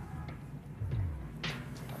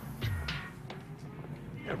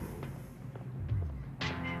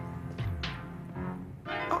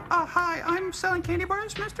 Hi, I'm selling candy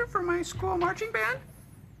bars, mister, for my school marching band.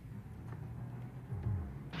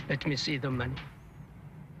 Let me see the money.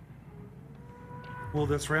 Will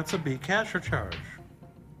this ransom be cash or charge?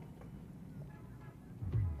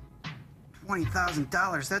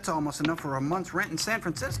 $20,000, that's almost enough for a month's rent in San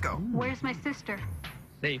Francisco. Where's my sister?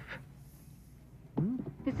 Safe.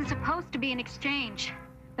 This is supposed to be an exchange.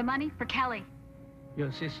 The money for Kelly.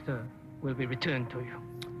 Your sister will be returned to you.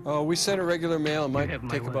 Oh, we sent a regular mail. It might have my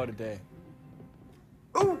take word. about a day.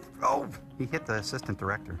 Oh, he hit the assistant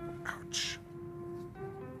director. Ouch.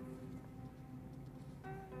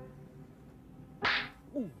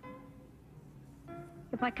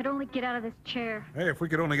 If I could only get out of this chair. Hey, if we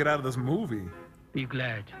could only get out of this movie. Be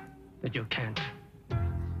glad that you can't.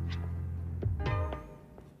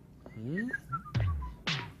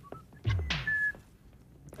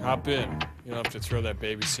 Hop in. You don't have to throw that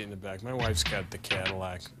baby seat in the back. My wife's got the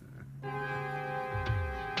Cadillac.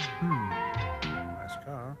 Nice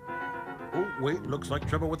car. Oh, wait, looks like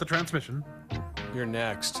trouble with the transmission. You're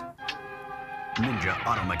next. Ninja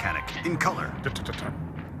Auto Mechanic in color. Look,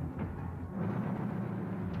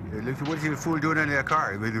 what is the fool doing in their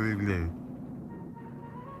car?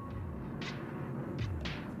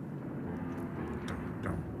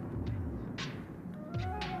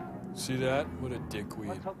 See that? What a dickweed.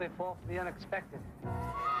 Let's hope they fall for the unexpected.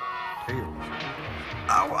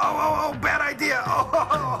 Oh, bad idea.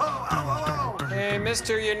 Oh. Hey,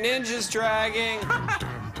 mister, your ninja's dragging.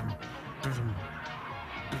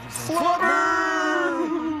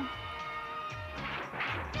 Flubber!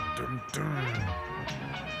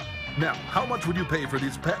 Now, how much would you pay for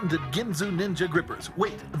these patented Ginzu Ninja grippers?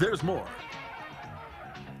 Wait, there's more.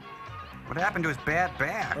 What happened to his bad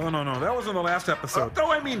back? Oh, no, that was in the last episode. Oh,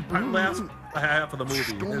 I mean, last half of the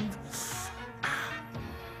movie.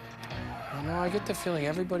 I know, I get the feeling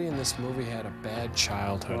everybody in this movie had a bad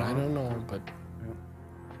childhood. I don't know, but...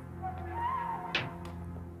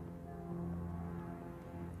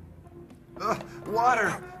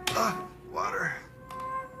 Water. Water.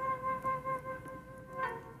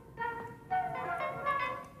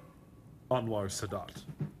 Anwar Sadat,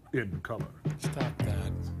 in color. Stop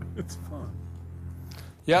that. It's fun.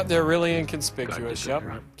 Yeah, they're really inconspicuous. Yep.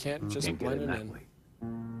 Can't just Can't get blend in it that in. way. Wait a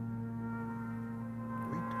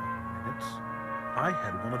minute. I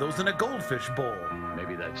had one of those in a goldfish bowl.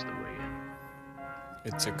 Maybe that's the way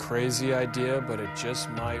It's a crazy idea, but it just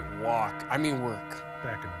might work.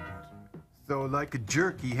 Back in So like a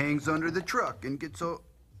jerk, he hangs under the truck and gets all...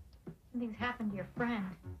 Something's happened to your friend.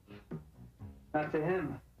 Not to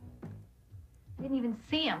him. Didn't even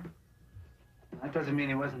see him. That doesn't mean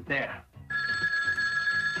he wasn't there.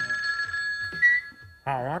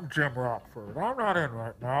 Hi, I'm Jim Rockford. I'm not in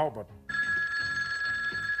right now, but...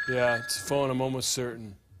 Yeah, it's a phone, I'm almost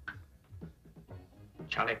certain.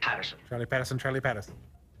 Charlie Patterson. Charlie Patterson.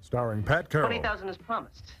 Starring Pat Carroll. 20,000 as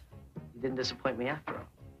promised. You didn't disappoint me after all.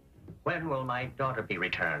 When will my daughter be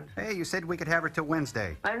returned? Hey, you said we could have her till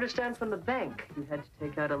Wednesday. I understand from the bank you had to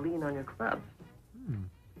take out a lien on your club.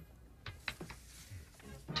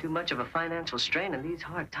 Too much of a financial strain in these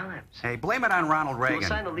hard times. Hey, blame it on Ronald Reagan. You'll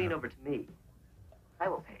sign the lien over to me. I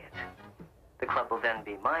will pay it. The club will then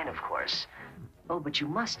be mine, of course. Oh, but you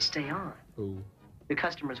must stay on. Ooh. Your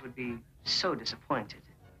customers would be so disappointed.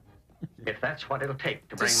 If that's what it'll take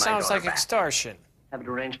to bring This my sounds daughter like back. extortion. Have it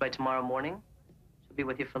arranged by tomorrow morning. She'll be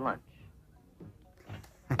with you for lunch.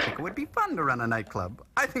 I think it would be fun to run a nightclub.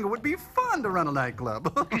 If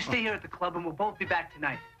You stay here at the club and we'll both be back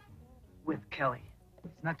tonight. With Kelly.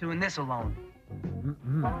 He's not doing this alone.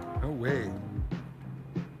 No way.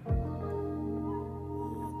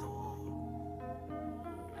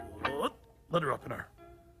 Let her up in her.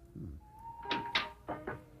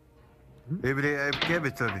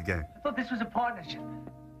 I thought this was a partnership.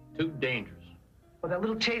 Too dangerous. Well, that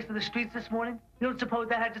little chase through the streets this morning, you don't suppose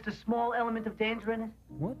that had just a small element of danger in it?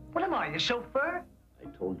 What? What am I, your chauffeur?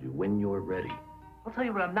 I told you when you're ready. I'll tell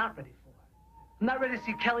you what I'm not ready for. I'm not ready to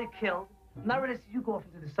see Kelly killed. I'm not ready to see you go off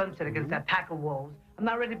into the sunset against that pack of wolves. I'm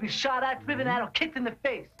not ready to be shot at, driven at, or kicked in the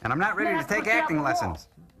face. And I'm not ready to take acting lessons.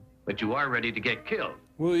 But you are ready to get killed.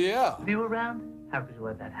 Well, yeah. If you were around, how could you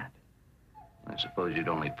let that happen? I suppose you'd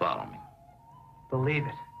only follow me. Believe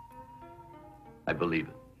it. I believe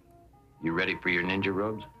it. You ready for your ninja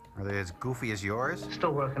robes? Are they as goofy as yours?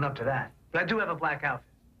 Still working up to that. But I do have a black outfit.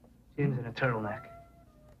 Jeans and a turtleneck.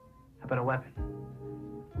 How about a weapon?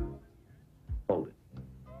 Hold it.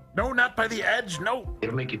 No, not by the edge, no.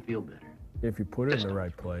 It'll make you feel better. If you put it in the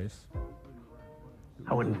right place.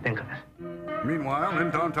 I wouldn't think of it. Meanwhile,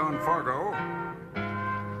 in downtown Fargo...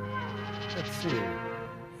 Let's see.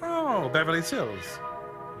 Oh, Beverly Hills.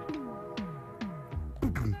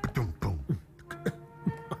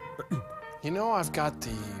 You know, I've got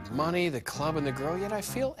the money, the club, and the girl, yet I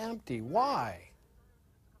feel empty. Why?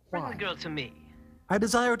 Bring the girl to me. I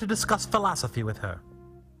desire to discuss philosophy with her.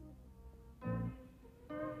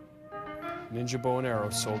 Ninja bow and arrow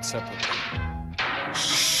sold separately.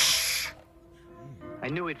 I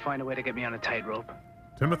knew he'd find a way to get me on a tightrope.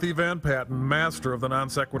 Timothy Van Patten, master of the non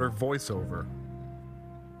sequitur voiceover.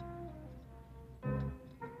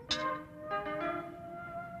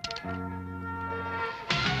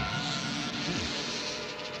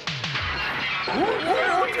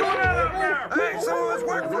 What's going on out there? Hey, some of us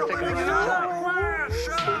work for a living, you know?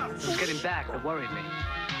 Shut up! It was getting back that worried me.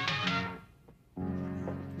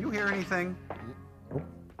 You hear anything?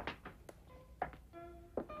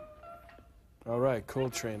 All right,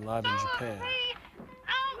 Coltrane live in Japan.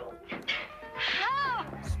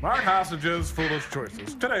 Smart hostages, foolish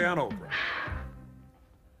choices. Today on Oprah.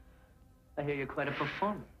 I hear you're quite a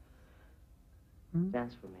performer.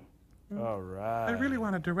 Dance for me. All right. I really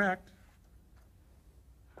want to direct.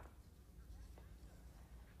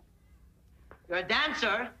 You're a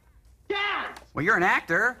dancer. Dance! Well, you're an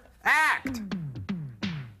actor. Act!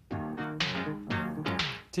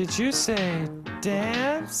 Did you say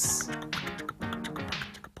dance?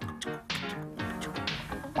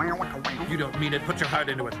 You don't mean it. Put your heart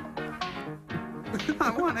into it.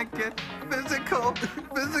 I want to get physical.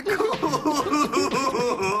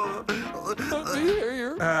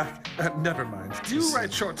 Never mind. Do you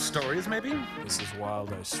write short stories, maybe? This is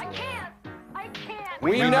wild, I swear. I can't.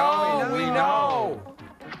 We know.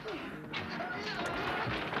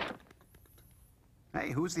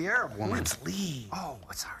 Hey, who's the Arab woman? Let's leave. Oh,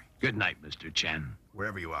 sorry. Good night, Mr. Chen.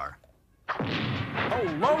 Wherever you are.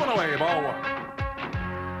 Oh, low and away, ball one.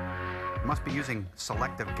 Must be using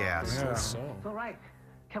selective gas. Yeah. So, It's all right.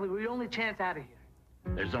 Kelly, we're your only chance out of here.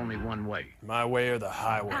 There's only one way. my way or the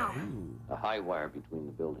highway. A high wire between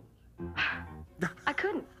the buildings. I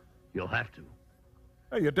couldn't. You'll have to.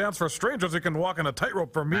 Hey, you dance for strangers, you can walk in a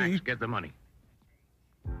tightrope for me. Max, get the money.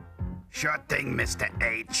 Sure thing, Mr.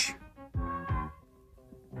 H.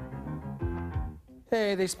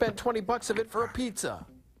 Hey, they spent $20 of it for a pizza.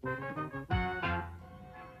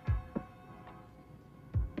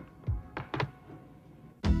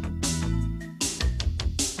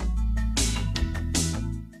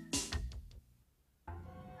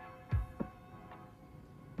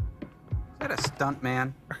 that a stunt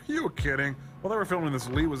man? Are you kidding? While they were filming this,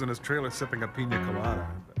 Lee was in his trailer sipping a pina colada.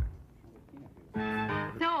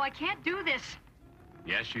 No, I can't do this.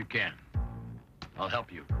 Yes, you can. I'll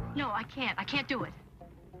help you. No, I can't. I can't do it.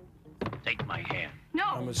 Take my hand. No.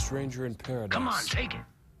 I'm a stranger in paradise. Come on, take it.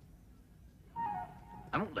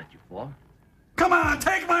 I won't let you fall. Come on,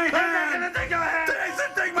 take my hand! I'm gonna take your hand!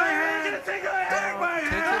 Take my hand! Take your hand! Take my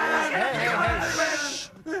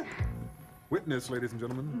hand! Witness, ladies and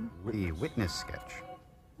gentlemen. The witness sketch.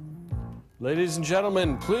 Ladies and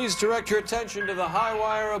gentlemen, please direct your attention to the high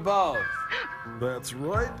wire above. That's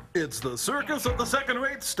right. It's the circus of the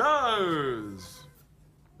second-rate stars.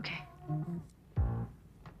 Okay.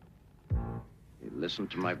 You listen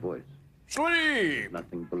to my voice. Sleep! There's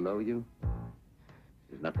nothing below you.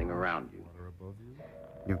 There's nothing around you.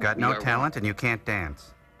 You've got no talent and you can't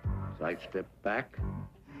dance. As I step back,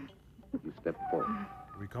 you step forward.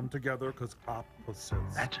 We come together because opposites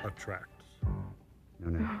attract.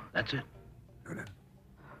 No. That's it. No.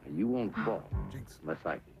 You won't fall unless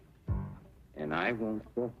I do. And I won't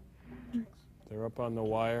fall. They're up on the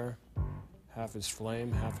wire. Half is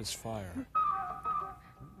flame, half is fire.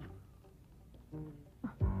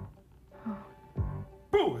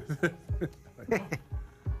 Boo!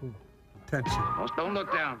 Tension. Don't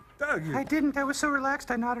look down. I didn't. I was so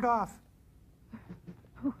relaxed I nodded off.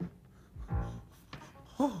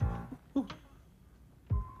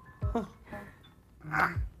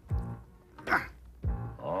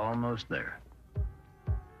 Almost there.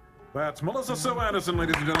 That's Melissa Sue Anderson,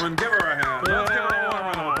 ladies and gentlemen. Give her a hand. Let's give her a warm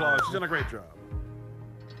round of applause. She's done a great job.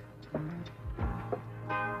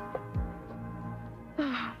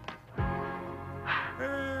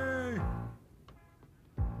 Hey.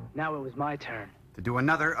 Now it was my turn. To do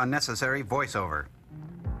another unnecessary voiceover.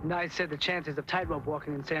 Knight said the chances of tightrope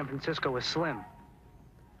walking in San Francisco was slim.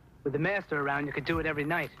 With the master around, you could do it every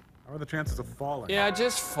night. How are the chances of falling? Yeah,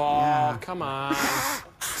 just fall. Come on.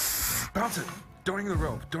 Bounce it. Doing the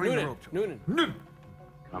rope. Doing the rope. Noonan.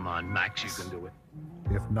 Come on, Max, you can do it.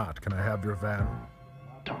 If not, can I have your van?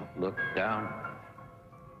 Don't look down.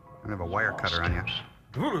 I have a wire cutter on you.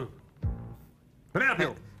 Banana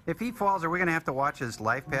peel. If he falls, are we going to have to watch his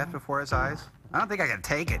life pass before his eyes? I don't think I can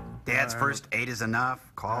take it. Dad's first 8 is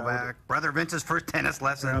enough. Callback. Brother Vince's first tennis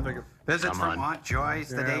lesson. Visits from Aunt Joyce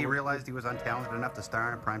the day he realized he was untalented enough to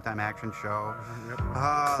star in a primetime action show.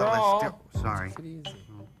 Sorry.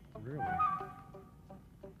 Really?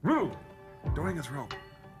 Woo! Doing his rope.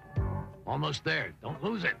 Almost there. Don't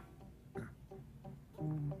lose it.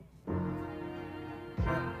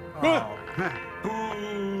 Oh.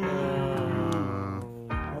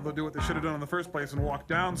 Well, they'll do what they should have done in the first place and walk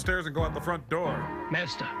downstairs and go out the front door.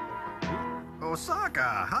 Master. Osaka,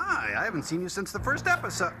 hi. I haven't seen you since the first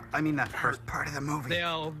episode. I mean, that first part of the movie. They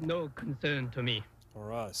are of no concern to me.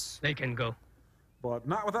 Or us. They can go. But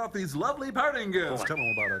not without these lovely parting gifts. Tell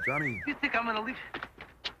them about it, Johnny. You think I'm gonna leave?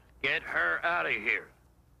 Get her out of here.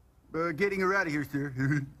 Getting her out of here, sir.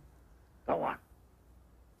 Go on.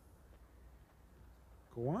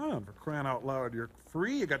 Go on, for crying out loud. You're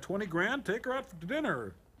free. You got 20 grand. Take her out for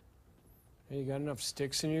dinner. Hey, you got enough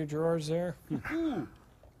sticks in your drawers there?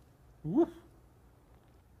 Woo.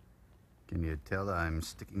 Can you tell I'm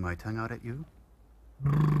sticking my tongue out at you?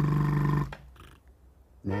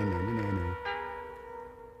 No.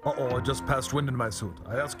 Uh-oh, I just passed wind in my suit.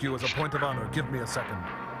 I ask you as a point of honor, give me a second.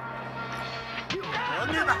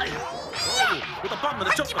 With a bum and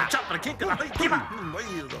a chop and a chop and a kick and a keep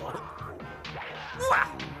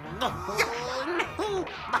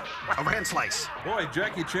Overhand slice. Boy,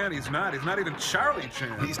 Jackie Chan, he's not even Charlie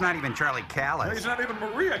Chan. He's not even Charlie Callis. He's not even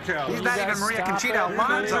Maria Callis. He's not even Maria Conchita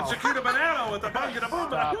Alonso. He's not even Chiquita Banana with the bung and a boom.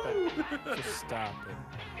 Stop it. Just stop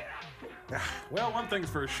it. Well, one thing's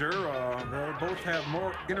for sure, they both have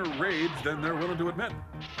more inner rage than they're willing to admit.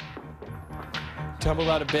 Tumble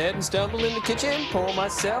out of bed and stumble in the kitchen, pour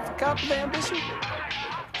myself a cup of ambition.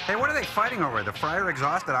 Hey, what are they fighting over? The fryer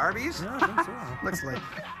exhaust at Arby's? Yeah, I think so. Looks like.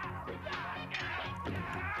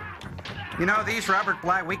 You know, these Robert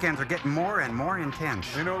Bly weekends are getting more and more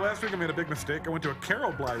intense. You know, last week I made a big mistake. I went to a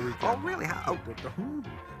Carol Bly weekend. Oh, really? How?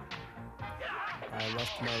 I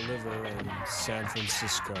left my liver in San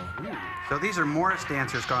Francisco. Ooh. So these are Morris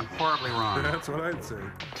dancers gone horribly wrong. That's what I'd say.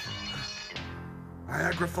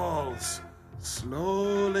 Niagara Falls.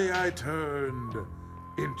 Slowly I turned,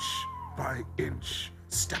 inch by inch,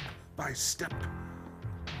 step by step.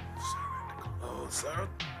 Closer.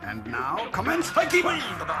 And now, commence hiking!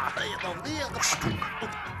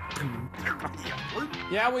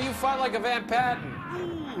 Yeah, well, you fight like a Van Patten.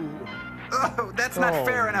 Oh, that's not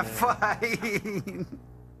fair in a fight.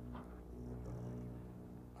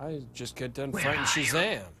 I just get done fighting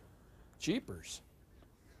Shazam. Jeepers.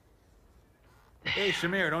 Hey,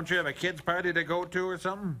 Samir, don't you have a kids' party to go to or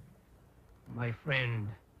something? My friend,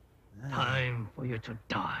 time for you to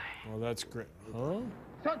die. Well, that's great. Huh?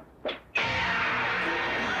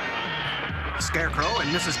 Scarecrow and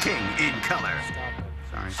Mrs. King in color.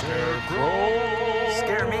 Sorry. Scarecrow!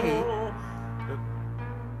 Scare me.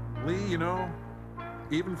 Lee, you know,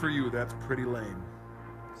 even for you, that's pretty lame.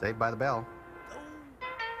 Saved by the Bell.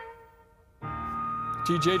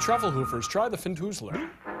 TJ Trufflehoofers, try the Fintoozler.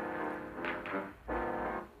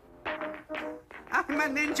 I'm a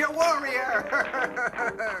ninja warrior!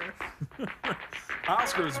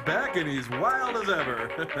 Oscar's back and he's wild as ever.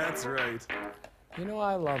 That's right. You know,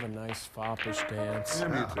 I love a nice foppish dance. Yeah,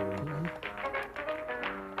 me too.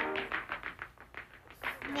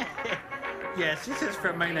 Yes, this is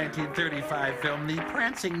from my 1935 film, The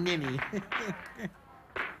Prancing Ninny.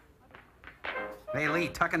 Hey, Lee,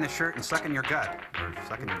 tuck in the shirt and suck in your gut. Or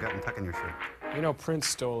suck in your gut and tuck in your shirt. You know, Prince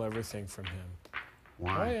stole everything from him.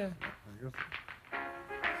 Why? Oh, yeah.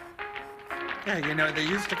 Yeah, you know, they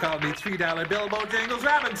used to call me $3 Bill Bojangles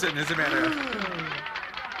Robinson, as a matter of...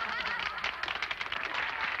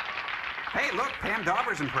 Hey, look, Pam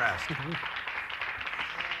Dauber's impressed.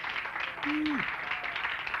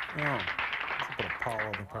 Oh, let's put a Paul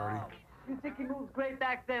on the party. You think he moved great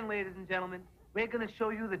back then, ladies and gentlemen? We're gonna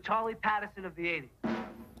show you the Charlie Patterson of the 80s.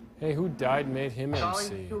 Hey, who died made him Charlie,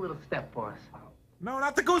 MC? do a little step for us. No,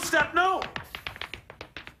 not the goose step, no!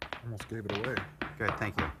 Almost gave it away. Good,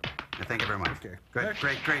 thank you. Thank you very much. Okay. Good,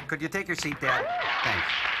 great. Could you take your seat, Dad? Thanks.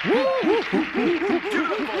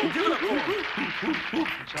 Beautiful!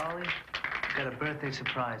 Charlie, I've got a birthday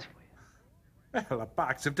surprise for you. Well, a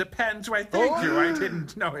box of Depends. Why, thank you. I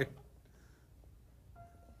didn't know it.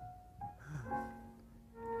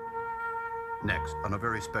 Next, on a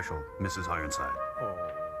very special Mrs. Ironside.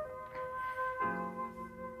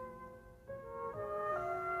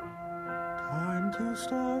 Time to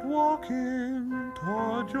start walking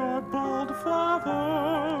toward your bald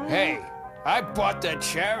father. Hey, I bought that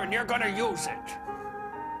chair and you're gonna use it.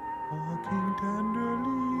 Walking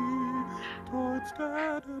tenderly towards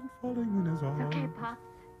Dad and falling in his arms. Okay, Pops.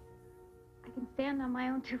 I can stand on my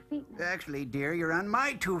own 2 feet now. Actually, dear, you're on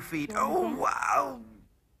my 2 feet. Oh, wow.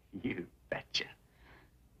 You betcha.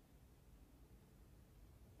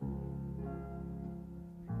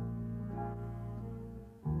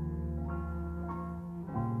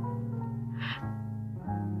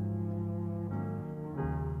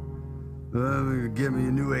 Give me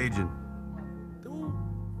a new agent.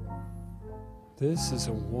 This is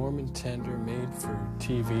a warm and tender, made for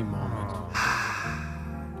TV moment.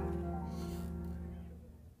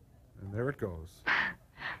 And there it goes.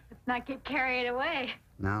 Let's not get carried away.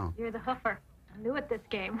 No. You're the hoofer. I'm new at this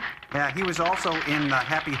game. Yeah, he was also in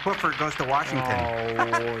Happy Hoofer Goes to Washington.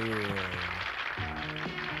 Oh, yeah.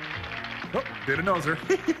 Oh, did a noser.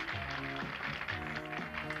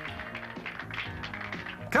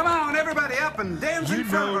 Come on, everybody up and dance in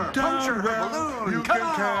fervor. Puncture her balloon. Come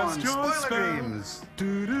on, spoiler dreams.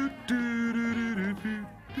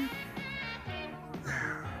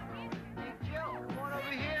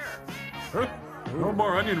 No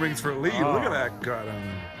more onion rings for Lee. Look at that gut.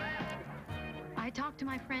 I talked to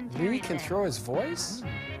my friend Terry. Lee can today. throw his voice?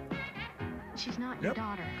 She's not your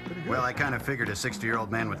daughter. Well, I kind of figured a 60-year-old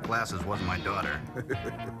man with glasses wasn't my daughter.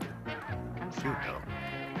 I'm sorry.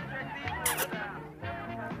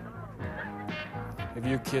 If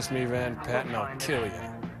you kiss me, Van Patten, I'll kill you.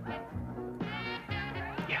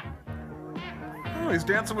 Oh, he's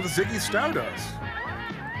dancing with Ziggy Stardust.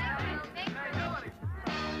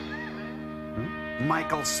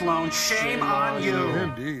 Michael Sloan, shame on you.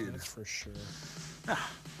 Indeed. That's for sure.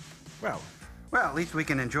 Well, at least we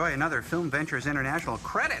can enjoy another Film Ventures International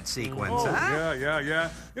credit sequence, oh, huh? yeah.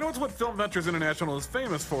 You know, it's what Film Ventures International is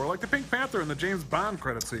famous for, like the Pink Panther and the James Bond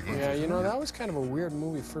credit sequence. Yeah, you know, that was kind of a weird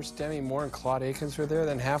movie. First Demi Moore and Claude Akins were there,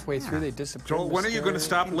 then halfway through they disappeared. Joel, when are you going to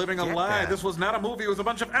stop living a lie? that. This was not a movie, it was a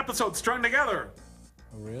bunch of episodes strung together.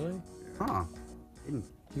 Oh, really? Huh. You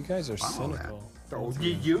guys are cynical. Oh,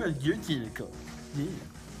 you're cynical. Yeah.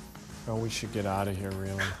 Oh, we should get out of here,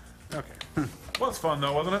 really. Okay. Was fun,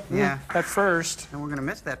 though, wasn't it? Yeah. At first. And we're going to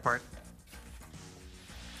miss that part.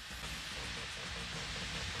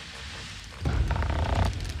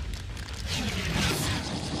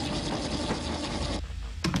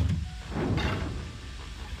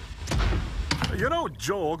 You know,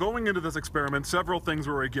 Joel, going into this experiment, several things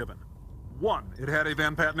were a given. 1, it had a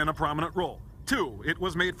Van Patten in a prominent role. 2, it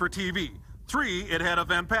was made for TV. 3, it had a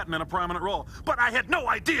Van Patten in a prominent role. But I had no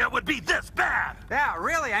idea it would be this bad! Yeah,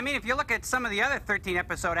 really. I mean, if you look at some of the other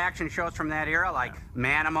 13-episode action shows from that era, like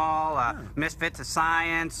Manimal, Misfits of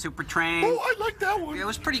Science, Super Train. Oh, I like that one. It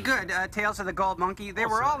was pretty good. Tales of the Gold Monkey. They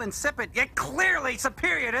were all insipid, yet clearly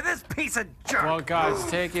superior to this piece of junk. Well, guys,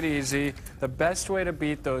 take it easy. The best way to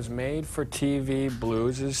beat those made-for-TV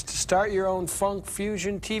blues is to start your own funk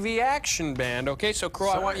fusion TV action band, okay? So, Crow,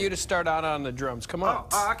 I want you to start out on the drums. Come on.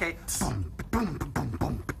 Oh, okay.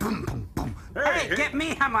 Hey, get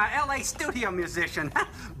me. I'm a L.A. studio musician.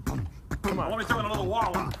 Come on. Let me throw in a little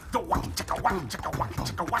wall.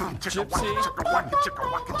 Gypsy.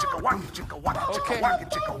 Okay.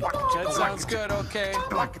 That sounds good, okay.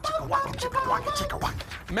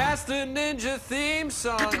 Master Ninja theme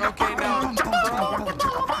song. Okay, now.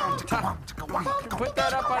 Put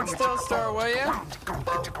that up on Still Star, will you?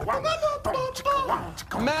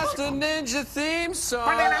 Master Ninja theme song.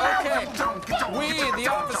 Okay. We, the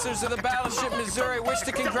officers of the Battleship Missouri, wish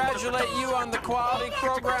to congratulate you on the quality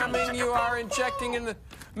programming you are injecting in the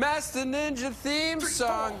Master Ninja theme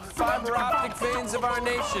song, fiber optic veins of our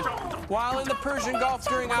nation. While in the Persian Gulf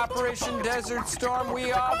during Operation Desert Storm,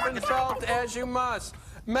 we often felt as you must.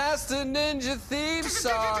 Master Ninja theme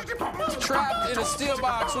song, trapped in a steel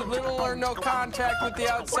box with little or no contact with the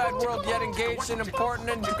outside world, yet engaged in important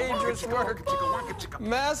and dangerous work.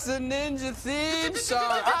 Master Ninja theme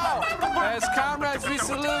song. Ow! As comrades, we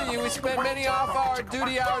salute you. We spend many off-hour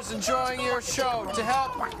duty hours enjoying your show. To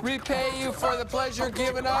help repay you for the pleasure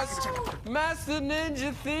given us, Master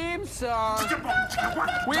Ninja theme song.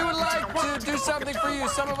 We would like to do something for you.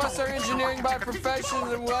 Some of us are engineering by profession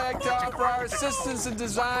and would like to offer our assistance in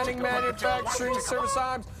designing, manufacturing, service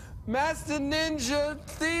arms. Master Ninja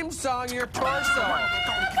theme song, your torso.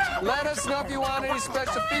 Let us know if you want any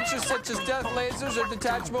special features such as death lasers or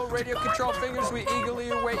detachable radio control fingers. We eagerly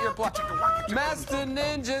await your plot. Master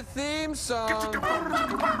Ninja theme song.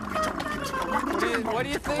 What do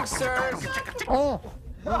you think, sir? Oh.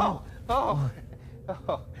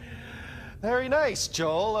 Very nice,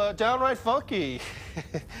 Joel. Downright funky.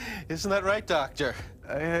 Isn't that right, Doctor?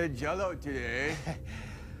 I had Jell-O today.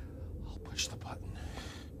 I'll push the button.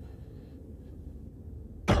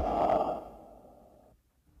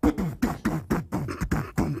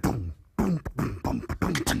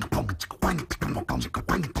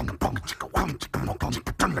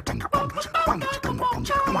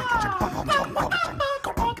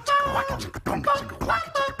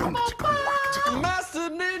 Master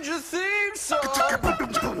Ninja theme song.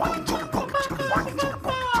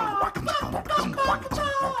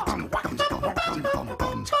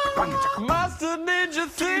 Master Ninja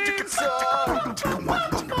theme song.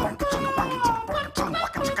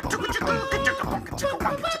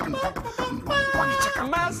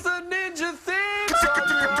 Master Ninja theme song.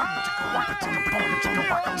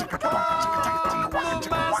 The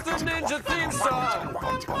Master Ninja theme song.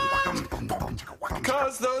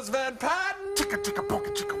 Cause those Van Patten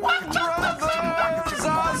brothers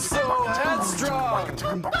are so headstrong.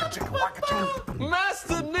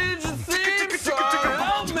 Master Ninja theme song,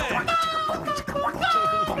 help me.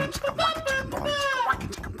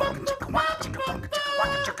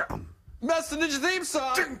 Master Ninja theme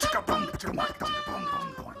song.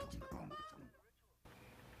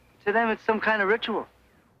 To them, it's some kind of ritual.